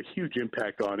going to have a huge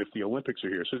impact on if the Olympics are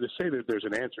here. So to say that there's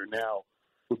an answer now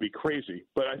would be crazy.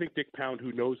 But I think Dick Pound,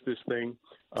 who knows this thing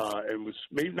and was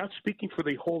maybe not speaking for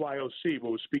the whole IOC, but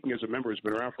was speaking as a member, has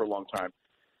been around for a long time,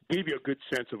 gave you a good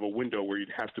sense of a window where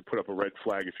you'd have to put up a red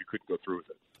flag if you couldn't go through with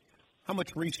it. How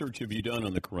much research have you done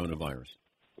on the coronavirus?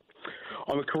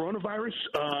 On the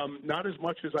coronavirus, not as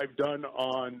much as I've done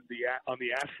on the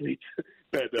athletes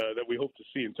that we hope to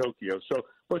see in Tokyo. So,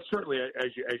 but certainly, as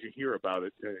you hear about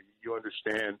it, you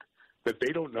understand that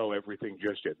they don't know everything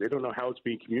just yet. They don't know how it's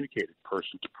being communicated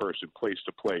person to person, place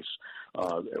to place,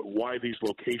 why these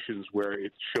locations where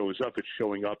it shows up, it's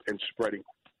showing up and spreading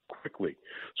quickly.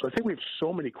 So I think we have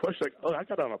so many questions. Like, I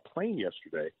got on a plane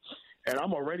yesterday, and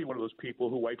I'm already one of those people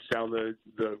who wipes down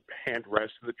the hand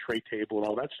rest and the tray table and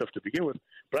all that stuff to begin with.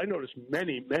 But I noticed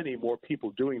many, many more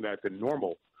people doing that than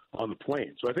normal on the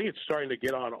plane. So I think it's starting to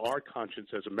get on our conscience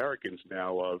as Americans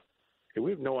now of, hey, we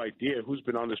have no idea who's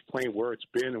been on this plane, where it's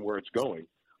been, and where it's going.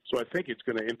 So I think it's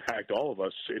going to impact all of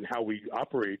us in how we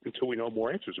operate until we know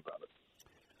more answers about it.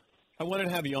 I wanted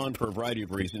to have you on for a variety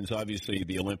of reasons. Obviously,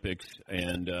 the Olympics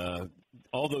and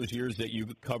all those years that you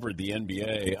covered the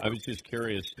NBA. I was just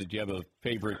curious, did you have a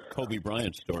favorite Kobe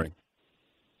Bryant story?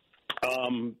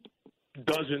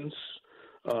 Dozens.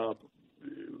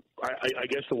 I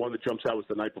guess the one that jumps out was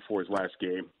the night before his last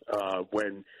game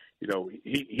when,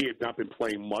 he had not been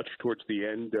playing much towards the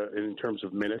end in terms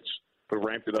of minutes, but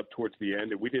ramped it up towards the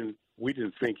end. And we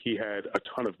didn't think he had a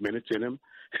ton of minutes in him,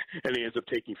 and he ends up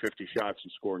taking 50 shots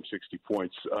and scoring 60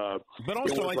 points. But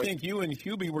also, I think you and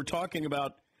Hubie were talking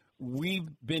about, we've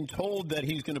been told that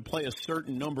he's going to play a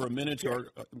certain number of minutes, or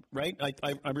right?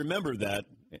 I remember that,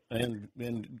 and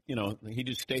he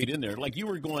just stayed in there. Like you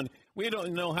were going, we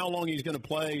don't know how long he's going to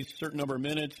play, a certain number of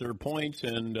minutes or points,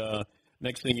 and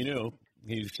next thing you knew,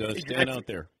 he's staying out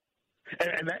there.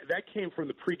 And that came from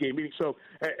the pregame meeting. So,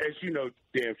 as you know,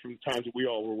 Dan, from the times that we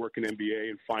all were working NBA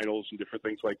and finals and different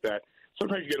things like that,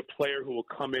 sometimes you get a player who will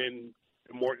come in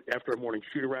after a morning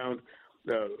shoot-around.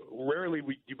 Rarely,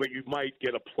 but you might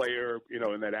get a player,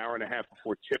 in that hour and a half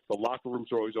before tip. The locker rooms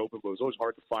are always open, but it was always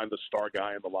hard to find the star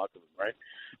guy in the locker room,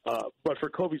 right? But for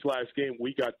Kobe's last game,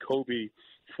 we got Kobe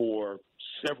for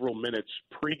several minutes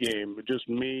pregame. Just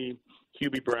me,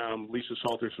 Hubie Brown, Lisa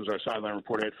Salters was our sideline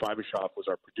reporter, Ed Fibishoff was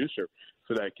our producer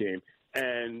for that game.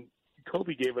 And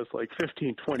Kobe gave us like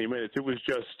 15, 20 minutes. It was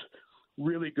just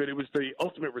really good. It was the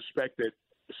ultimate respect that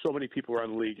so many people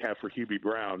around the league have for Hubie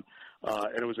Brown.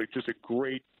 And it was just a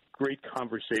great, great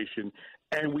conversation.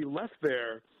 And we left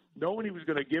there knowing he was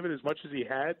going to give it as much as he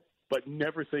had, but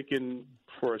never thinking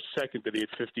for a second that he had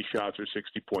 50 shots or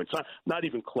 60 points. Not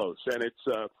even close. And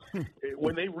it's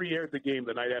when they re-aired the game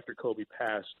the night after Kobe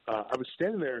passed, I was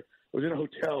standing there. I was in a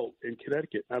hotel in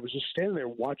Connecticut. I was just standing there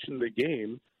watching the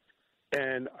game,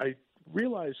 and I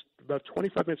realized about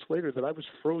 25 minutes later that I was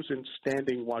frozen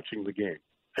standing watching the game.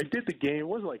 I did the game. It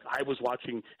wasn't like I was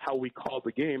watching how we called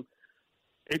the game.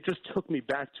 It just took me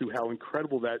back to how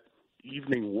incredible that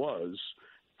evening was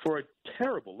for a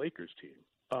terrible Lakers team.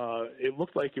 It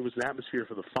looked like it was an atmosphere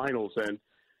for the finals, and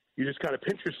you just kind of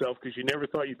pinch yourself because you never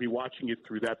thought you'd be watching it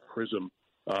through that prism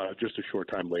just a short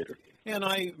time later. And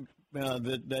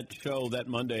that show, that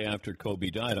Monday after Kobe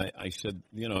died, I said,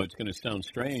 it's going to sound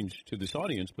strange to this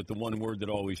audience, but the one word that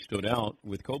always stood out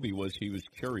with Kobe was he was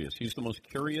curious. He's the most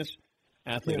curious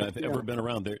athlete I've ever been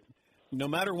around. There, no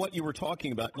matter what you were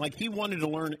talking about, like he wanted to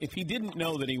learn. If he didn't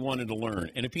know, that he wanted to learn,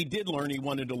 and if he did learn, he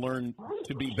wanted to learn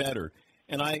to be better.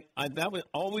 And I that was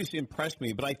always impressed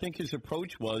me. But I think his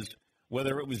approach was,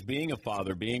 whether it was being a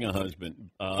father, being a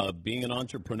husband, being an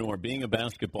entrepreneur, being a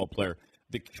basketball player,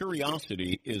 the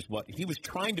curiosity is what he was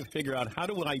trying to figure out. How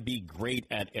do I be great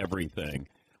at everything,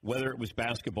 whether it was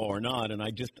basketball or not? And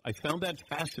I found that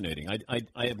fascinating.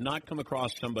 I have not come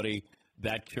across somebody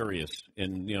that curious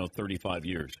in 35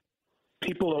 years.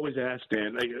 People always ask,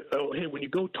 Dan, hey, when you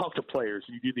go talk to players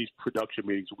and you do these production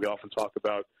meetings we often talk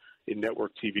about in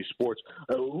network TV sports,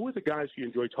 who are the guys you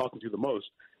enjoy talking to the most?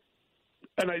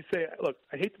 And I say, look,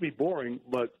 I hate to be boring,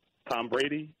 but Tom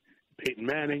Brady, Peyton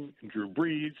Manning and Drew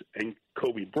Brees and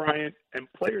Kobe Bryant and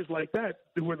players like that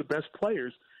who are the best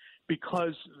players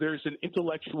because there's an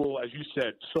intellectual, as you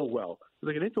said so well,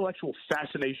 there's like an intellectual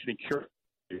fascination and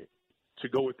curiosity to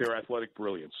go with their athletic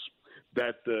brilliance.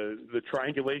 That the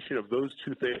triangulation of those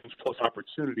two things plus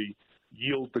opportunity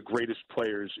yield the greatest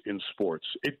players in sports.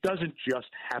 It doesn't just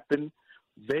happen.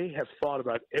 They have thought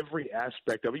about every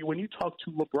aspect of it. When you talk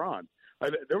to LeBron,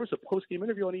 there was a post-game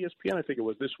interview on ESPN, I think it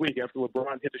was this week, after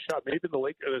LeBron hit the shot, maybe in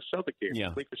the Celtic game,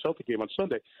 Lakers-Celtic game on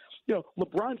Sunday. You know,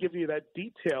 LeBron giving you that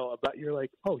detail about, you're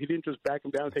like, oh, he didn't just back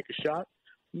him down and take a shot?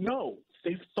 No,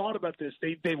 they've thought about this.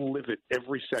 They live it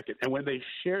every second. And when they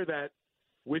share that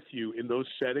with you in those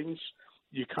settings,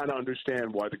 you kind of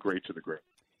understand why the greats are the great.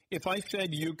 If I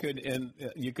said you could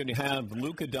have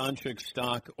Luka Doncic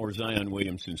stock or Zion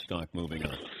Williamson stock moving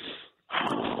on.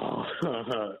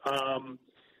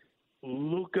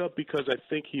 Luka, because I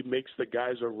think he makes the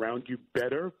guys around you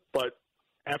better. But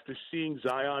after seeing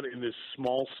Zion in this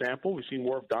small sample, we've seen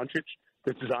more of Doncic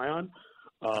than Zion.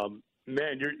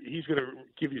 Man, he's going to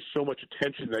give you so much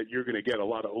attention that you're going to get a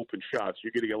lot of open shots.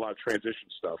 You're going to get a lot of transition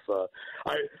stuff.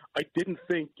 I didn't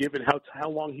think, given how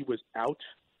long he was out,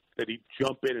 that he'd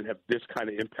jump in and have this kind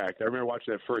of impact. I remember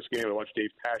watching that first game. I watched Dave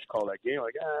Pasch call that game.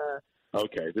 Like,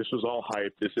 okay, this was all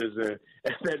hype. This isn't.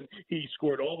 And then he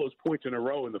scored all those points in a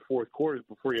row in the fourth quarter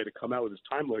before he had to come out with his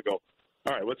time limit and go,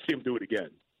 all right, let's see him do it again.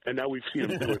 And now we've seen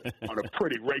him do it on a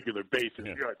pretty regular basis.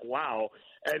 Yeah. You're like, wow.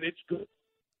 And it's good.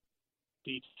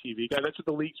 TV guy. That's what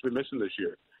the league's been missing this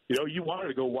year. You know, you wanted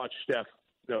to go watch Steph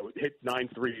hit 9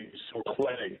 threes or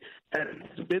Clay, and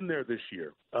it's been there this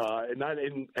year, and not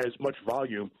in as much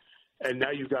volume. And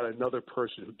now you've got another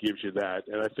person who gives you that,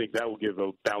 and I think that will give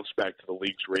a bounce back to the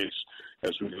league's race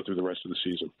as we go through the rest of the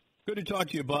season. Good to talk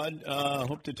to you, Bud.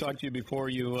 Hope to talk to you before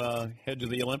you head to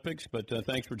the Olympics, but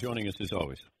thanks for joining us as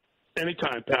always.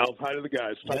 Anytime, pal. Hi to the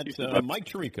guys. That's Mike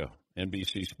Tirico,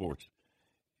 NBC Sports.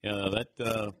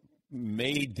 That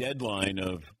May deadline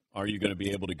of are you going to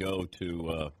be able to go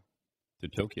to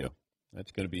Tokyo?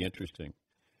 That's going to be interesting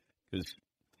because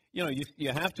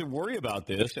you have to worry about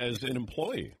this as an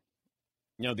employee.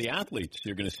 You know, the athletes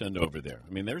you're going to send over there.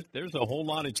 I mean, there's a whole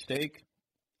lot at stake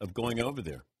of going over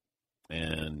there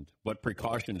and what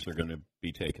precautions are going to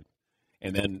be taken.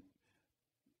 And then,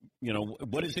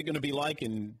 what is it going to be like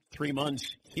in 3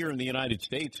 months here in the United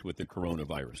States with the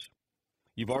coronavirus?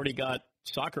 You've already got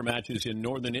soccer matches in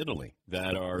northern Italy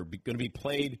that are going to be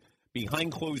played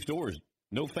behind closed doors,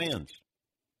 no fans.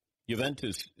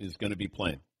 Juventus is going to be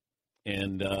playing,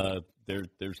 and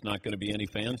there's not going to be any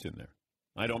fans in there.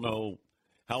 I don't know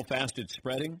how fast it's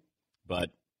spreading,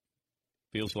 but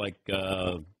feels like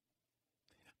the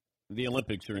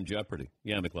Olympics are in jeopardy.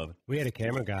 Yeah, McLovin. We had a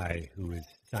camera guy who was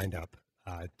signed up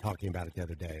talking about it the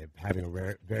other day, having a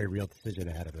very real decision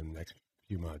ahead of him the next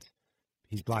few months.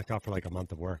 He's blocked off for like a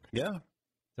month of work. Yeah.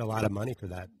 It's a lot of money for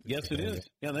that. Yes, it is.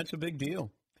 Yeah, that's a big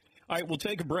deal. All right, we'll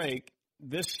take a break.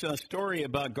 This story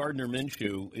about Gardner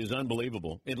Minshew is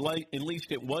unbelievable. At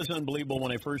least it was unbelievable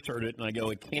when I first heard it, and I go,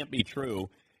 it can't be true.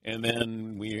 And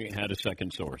then we had a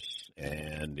second source,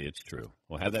 and it's true.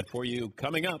 We'll have that for you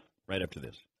coming up right after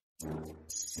this. I'm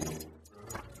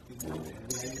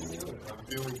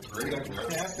feeling great. We got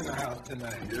cats in the house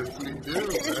tonight. Yes, we do,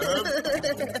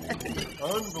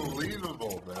 man.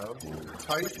 Unbelievable, man.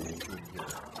 Titans in here.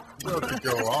 You have to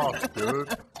go off,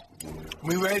 dude.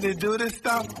 We ready to do this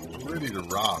stuff? We're ready to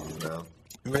rock, man.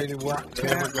 You ready to rock,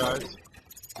 camera guys?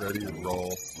 Ready to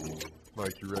roll.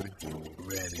 Mike, you ready?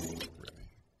 Ready.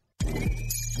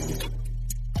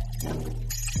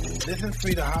 Listen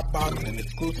free to Hot Box and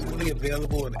exclusively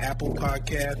available on Apple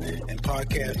Podcasts and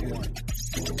Podcast One.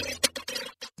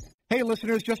 Hey,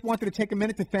 listeners, just wanted to take a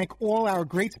minute to thank all our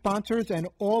great sponsors and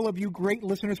all of you great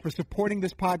listeners for supporting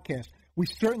this podcast. We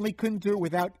certainly couldn't do it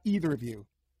without either of you.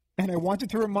 And I wanted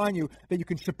to remind you that you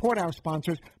can support our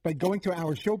sponsors by going to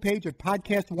our show page at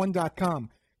podcastone.com,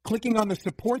 clicking on the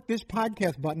Support This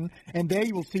Podcast button, and there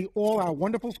you will see all our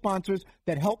wonderful sponsors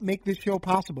that help make this show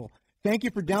possible. Thank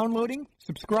you for downloading,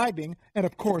 subscribing, and,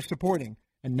 of course, supporting.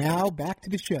 And now, back to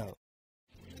the show.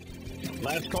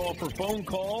 Last call for phone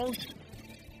calls.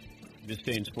 This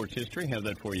day in sports history, have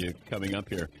that for you coming up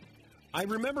here. I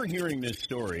remember hearing this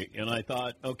story, and I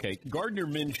thought, okay, Gardner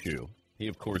Minshew, he,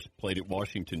 of course, played at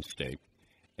Washington State,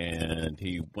 and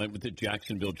he went with the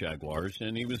Jacksonville Jaguars,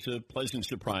 and he was a pleasant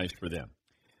surprise for them.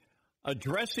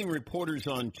 Addressing reporters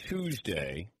on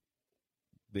Tuesday,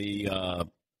 the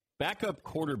backup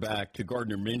quarterback to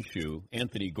Gardner Minshew,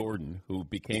 Anthony Gordon, who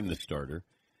became the starter,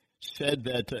 said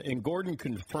that, and Gordon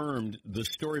confirmed the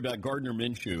story about Gardner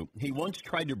Minshew, he once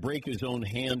tried to break his own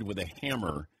hand with a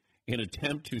hammer in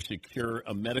attempt to secure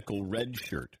a medical red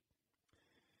shirt.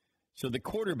 So the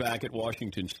quarterback at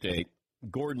Washington State,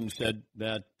 Gordon, said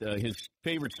that his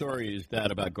favorite story is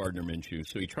that about Gardner Minshew.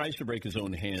 So he tries to break his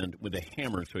own hand with a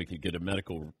hammer so he could get a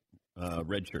medical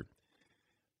red shirt.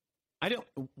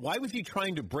 Why was he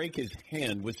trying to break his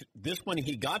hand? Was this when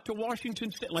he got to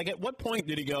Washington State? Like, at what point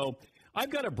did he go,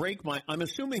 I've got to break I'm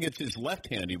assuming it's his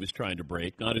left hand he was trying to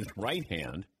break, not his right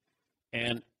hand.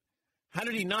 And how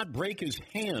did he not break his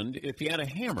hand if he had a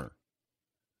hammer?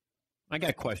 I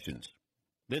got questions.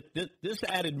 This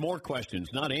added more questions,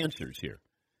 not answers here.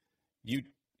 Do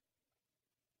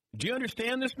you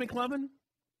understand this, McLovin?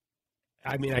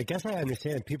 I mean, I guess I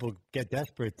understand people get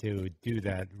desperate to do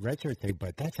that redshirt thing,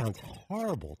 but that sounds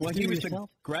horrible. Well, he was a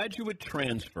graduate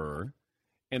transfer,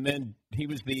 and then he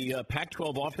was the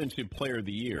Pac-12 Offensive Player of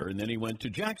the Year, and then he went to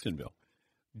Jacksonville.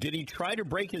 Did he try to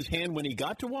break his hand when he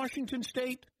got to Washington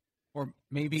State? Or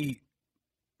maybe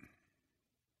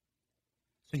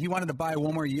so he wanted to buy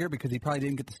one more year because he probably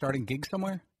didn't get the starting gig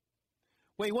somewhere?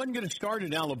 Well, he wasn't going to start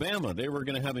in Alabama. They were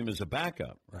going to have him as a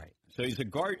backup. Right. So he's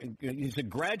a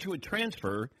graduate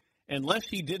transfer, unless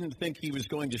he didn't think he was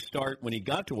going to start when he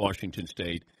got to Washington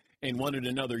State and wanted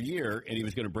another year, and he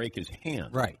was going to break his hand.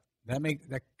 Right. That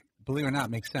believe it or not,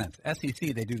 makes sense.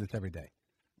 SEC, they do this every day.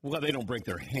 Well, they don't break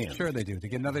their hand. Sure they do. To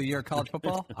get another year of college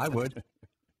football, I would.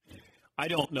 I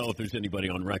don't know if there's anybody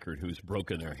on record who's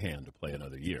broken their hand to play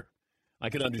another year. I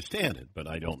could understand it, but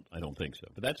I don't think so.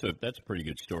 But that's a pretty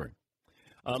good story.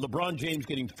 LeBron James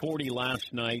getting 40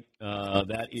 last night.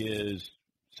 That's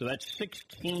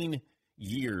 16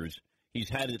 years he's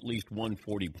had at least one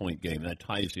 40-point game. That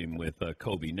ties him with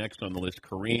Kobe. Next on the list,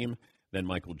 Kareem, then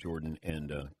Michael Jordan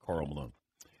and Karl Malone.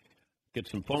 Get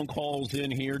some phone calls in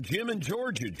here. Jim in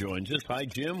Georgia joins us. Hi,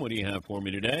 Jim. What do you have for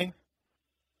me today?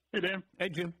 Hey, Dan. Hey,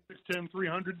 Jim.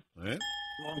 610-300. All right.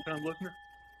 Long-time listener.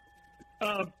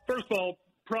 First of all,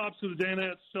 props to the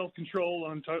Danettes, self-control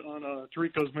on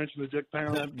Tirico's mention of Dick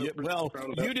Pound.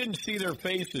 You didn't see their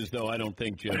faces, though, I don't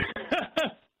think, Jim.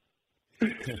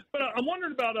 But I'm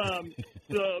wondering about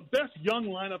the best young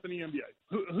lineup in the NBA.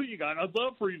 Who you got? I'd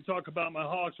love for you to talk about my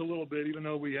Hawks a little bit, even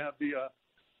though we have the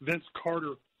Vince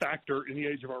Carter factor in the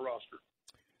age of our roster.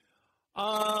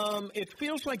 It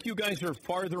feels like you guys are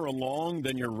farther along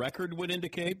than your record would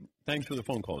indicate. Thanks for the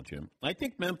phone call, Jim. I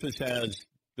think Memphis has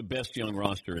the best young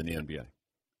roster in the NBA.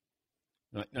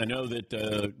 I know that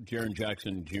Jaren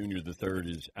Jackson Jr. III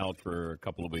is out for a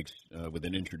couple of weeks with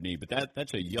an injured knee, but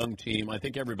that's a young team. I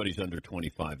think everybody's under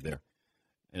 25 there.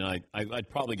 And I'd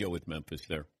probably go with Memphis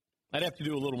there. I'd have to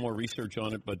do a little more research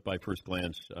on it, but by first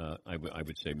glance, I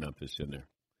would say Memphis in there.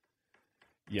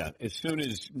 Yeah, as soon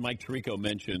as Mike Tirico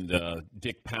mentioned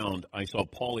Dick Pound, I saw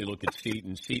Paulie look at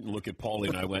Seton look at Paulie,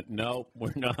 and I went, no,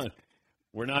 we're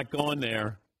not going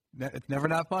there. It's never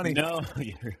not funny. No,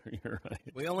 you're right.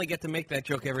 We only get to make that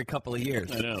joke every couple of years.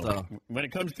 I know. So. When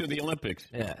it comes to the Olympics.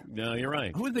 Yeah. No, you're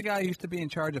right. Who was the guy who used to be in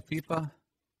charge of FIFA?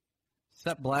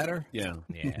 Sepp Blatter? Yeah.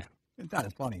 Yeah. It's not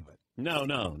as funny, but. No.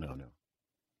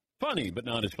 Funny, but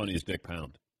not as funny as Dick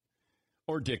Pound.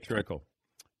 Or Dick Tirico.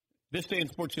 This day in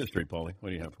sports history, Paulie,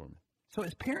 what do you have for me? So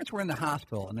his parents were in the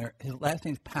hospital, and his last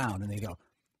name's Pound, and they go,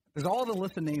 there's all the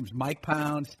list of names, Mike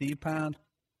Pound, Steve Pound.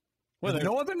 Well, there's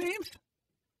no other names?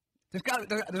 There's got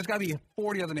to be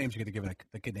 40 other names you could have given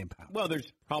a kid named Pound. Well, there's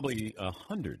probably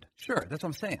 100. Sure, that's what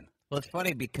I'm saying. Well, it's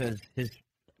funny because his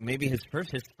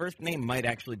first name might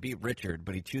actually be Richard,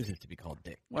 but he chooses to be called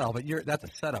Dick. Well, but that's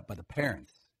a setup by the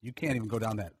parents. You can't even go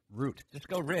down that route. Just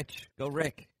go Rich. Go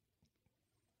Rick.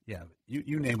 Yeah,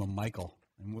 you name him Michael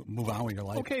and move on with your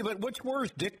life. Okay, but what's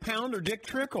worse, Dick Pound or Dick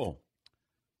Trickle?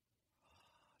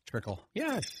 Trickle.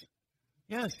 Yes.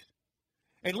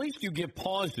 At least you give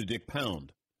pause to Dick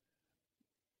Pound.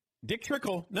 Dick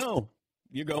Trickle, no.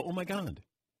 You go, oh, my God.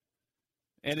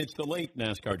 And it's the late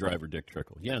NASCAR driver, Dick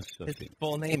Trickle. Yes. His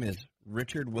full name is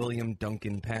Richard William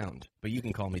Duncan Pound, but you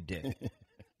can call me Dick.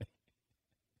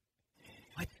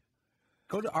 What?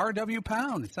 Go to R.W.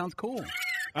 Pound. It sounds cool.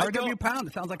 R.W. Pound.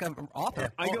 It sounds like an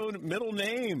author. I go middle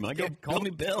name. I go call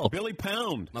me Bill. Billy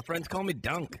Pound. My friends call me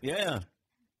Dunk. Yeah.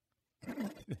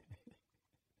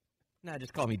 Nah,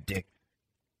 just call me Dick.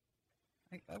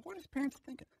 What is parents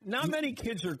thinking? Not many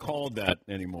kids are called that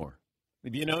anymore.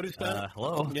 Have you noticed that?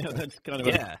 Hello? Yeah, that's kind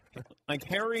of like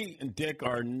Harry and Dick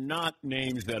are not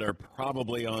names that are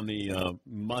probably on the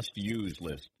must-use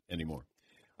list anymore.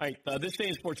 All right, this day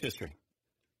in sports history.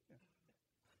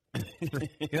 You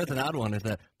know, it's an odd one is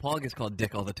that Paul gets called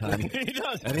Dick all the time. He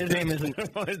does. And his name isn't.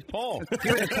 It's Paul. It's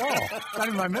Paul. It's not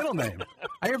even my middle name.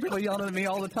 I hear people yelling at me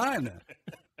all the time now.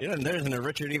 There isn't a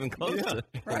Richard even close. Yeah,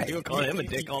 right. You would call him a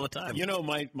Dick all the time. You know,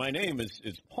 my name is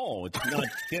Paul. It's not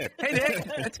Dick. Hey, Dick,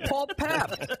 it's Paul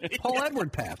Pabst. Paul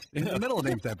Edward Pabst. The middle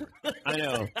name's Edward. I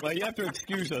know. Well, you have to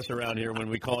excuse us around here when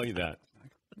we call you that.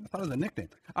 I thought it was a nickname.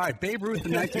 All right, Babe Ruth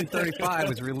in 1935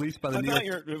 was released by the New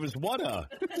York... it was Whata.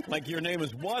 Like your name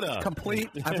is Whata. Complete.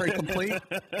 I've heard Complete.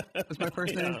 That's my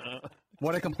first name.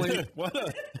 What a Complete.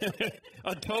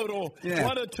 A total. Yeah.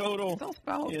 What a total.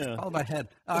 It's all about head.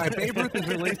 All right, Babe Ruth was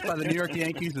released by the New York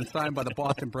Yankees and signed by the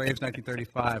Boston Braves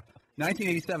 1935.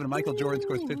 1987, Michael Jordan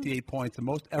scores 58 points, the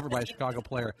most ever by a Chicago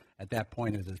player at that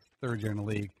point. It was his third year in the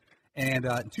league. And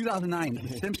in 2009,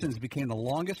 The Simpsons became the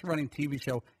longest-running TV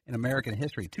show in American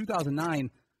history. 2009,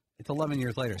 it's 11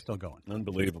 years later, still going.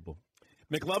 Unbelievable.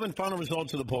 McLovin, final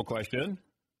results of the poll question.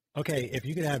 Okay, if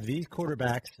you could have these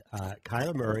quarterbacks,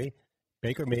 Kyler Murray,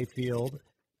 Baker Mayfield,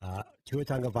 Tua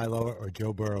Tagovailoa, or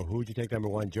Joe Burrow, who would you take number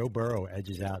one? Joe Burrow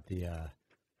edges out the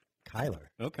Kyler.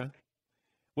 Okay.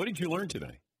 What did you learn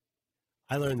today?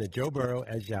 I learned that Joe Burrow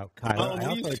edged out Kyler. Oh,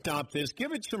 will you stop this?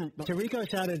 Give it some... Tirico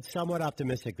sounded somewhat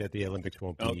optimistic that the Olympics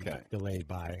won't be delayed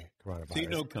by coronavirus.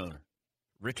 Seton O'Connor.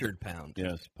 Richard Pound.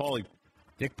 Yes. Paulie.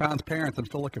 Dick Pound's parents. I'm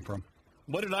still looking for him.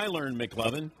 What did I learn,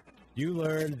 McLovin? You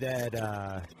learned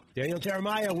that Daniel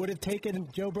Jeremiah would have taken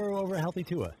Joe Burrow over a healthy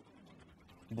Tua.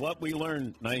 What we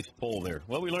learned, nice poll there.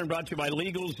 What we learned brought to you by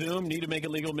LegalZoom. Need to make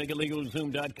it legal, make it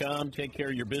LegalZoom.com. Take care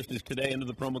of your business today. Enter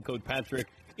the promo code Patrick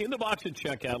in the box at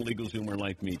checkout. LegalZoom, where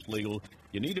life meets legal.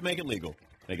 You need to make it legal.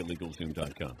 Make it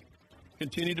LegalZoom.com.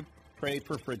 Continue to pray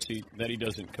for Fritzy that he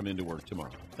doesn't come into work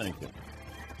tomorrow. Thank you.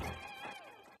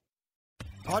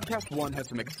 Podcast One has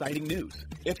some exciting news.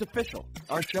 It's official.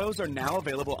 Our shows are now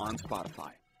available on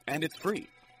Spotify, and it's free.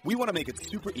 We want to make it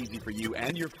super easy for you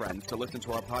and your friends to listen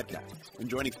to our podcasts, and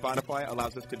joining Spotify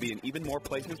allows us to be in even more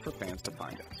places for fans to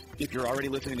find us. If you're already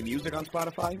listening to music on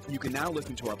Spotify, you can now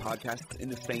listen to our podcasts in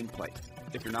the same place.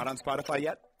 If you're not on Spotify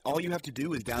yet, all you have to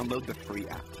do is download the free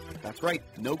app. That's right,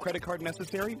 no credit card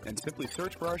necessary, and simply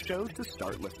search for our shows to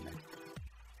start listening.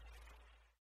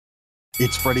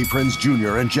 It's Freddie Prinze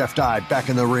Jr. and Jeff Dye back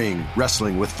in the ring.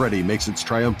 Wrestling with Freddie makes its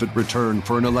triumphant return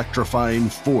for an electrifying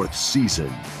 4th season.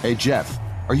 Hey, Jeff,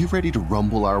 are you ready to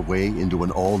rumble our way into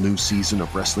an all-new season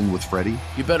of Wrestling with Freddie?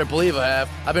 You better believe I have.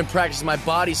 I've been practicing my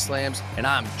body slams, and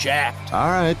I'm jacked. All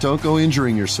right, don't go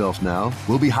injuring yourself now.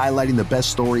 We'll be highlighting the best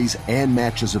stories and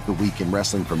matches of the week in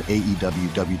wrestling from AEW,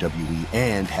 WWE,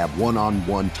 and have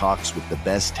one-on-one talks with the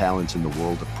best talents in the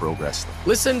world of pro wrestling.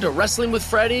 Listen to Wrestling with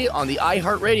Freddie on the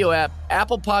iHeartRadio app,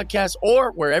 Apple Podcasts,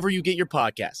 or wherever you get your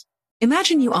podcasts.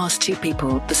 Imagine you ask two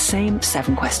people the same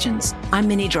 7 questions. I'm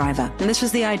Minnie Driver, and this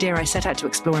was the idea I set out to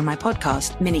explore in my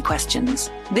podcast, Mini Questions.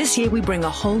 This year, we bring a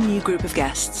whole new group of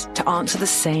guests to answer the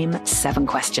same 7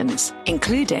 questions,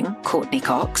 including Courtney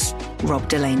Cox, Rob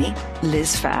Delaney,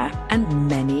 Liz Phair, and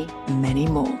many, many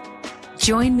more.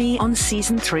 Join me on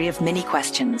Season 3 of Mini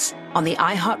Questions on the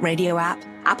iHeartRadio app,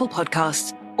 Apple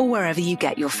Podcasts, or wherever you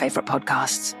get your favorite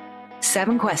podcasts.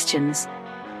 7 questions,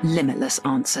 limitless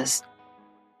answers.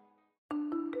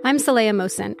 I'm Saleha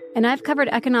Mohsen, and I've covered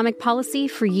economic policy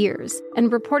for years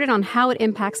and reported on how it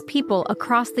impacts people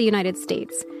across the United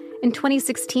States. In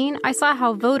 2016, I saw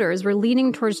how voters were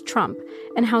leaning towards Trump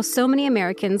and how so many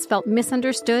Americans felt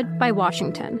misunderstood by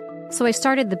Washington. So I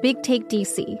started The Big Take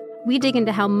DC. We dig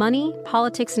into how money,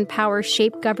 politics, and power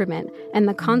shape government and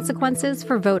the consequences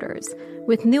for voters.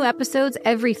 With new episodes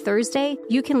every Thursday,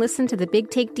 you can listen to The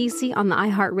Big Take DC on the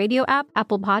iHeartRadio app,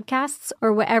 Apple Podcasts,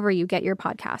 or wherever you get your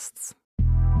podcasts.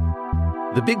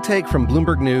 The Big Take from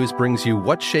Bloomberg News brings you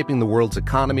what's shaping the world's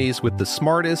economies with the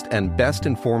smartest and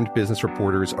best-informed business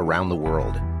reporters around the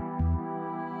world.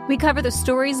 We cover the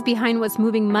stories behind what's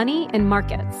moving money and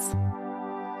markets,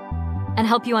 and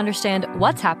help you understand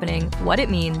what's happening, what it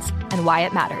means, and why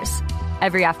it matters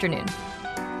every afternoon.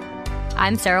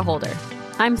 I'm Sarah Holder.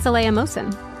 I'm Saleha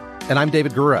Mohsen. And I'm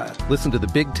David Gura. Listen to The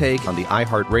Big Take on the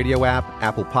iHeartRadio app,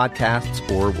 Apple Podcasts,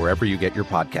 or wherever you get your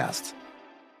podcasts.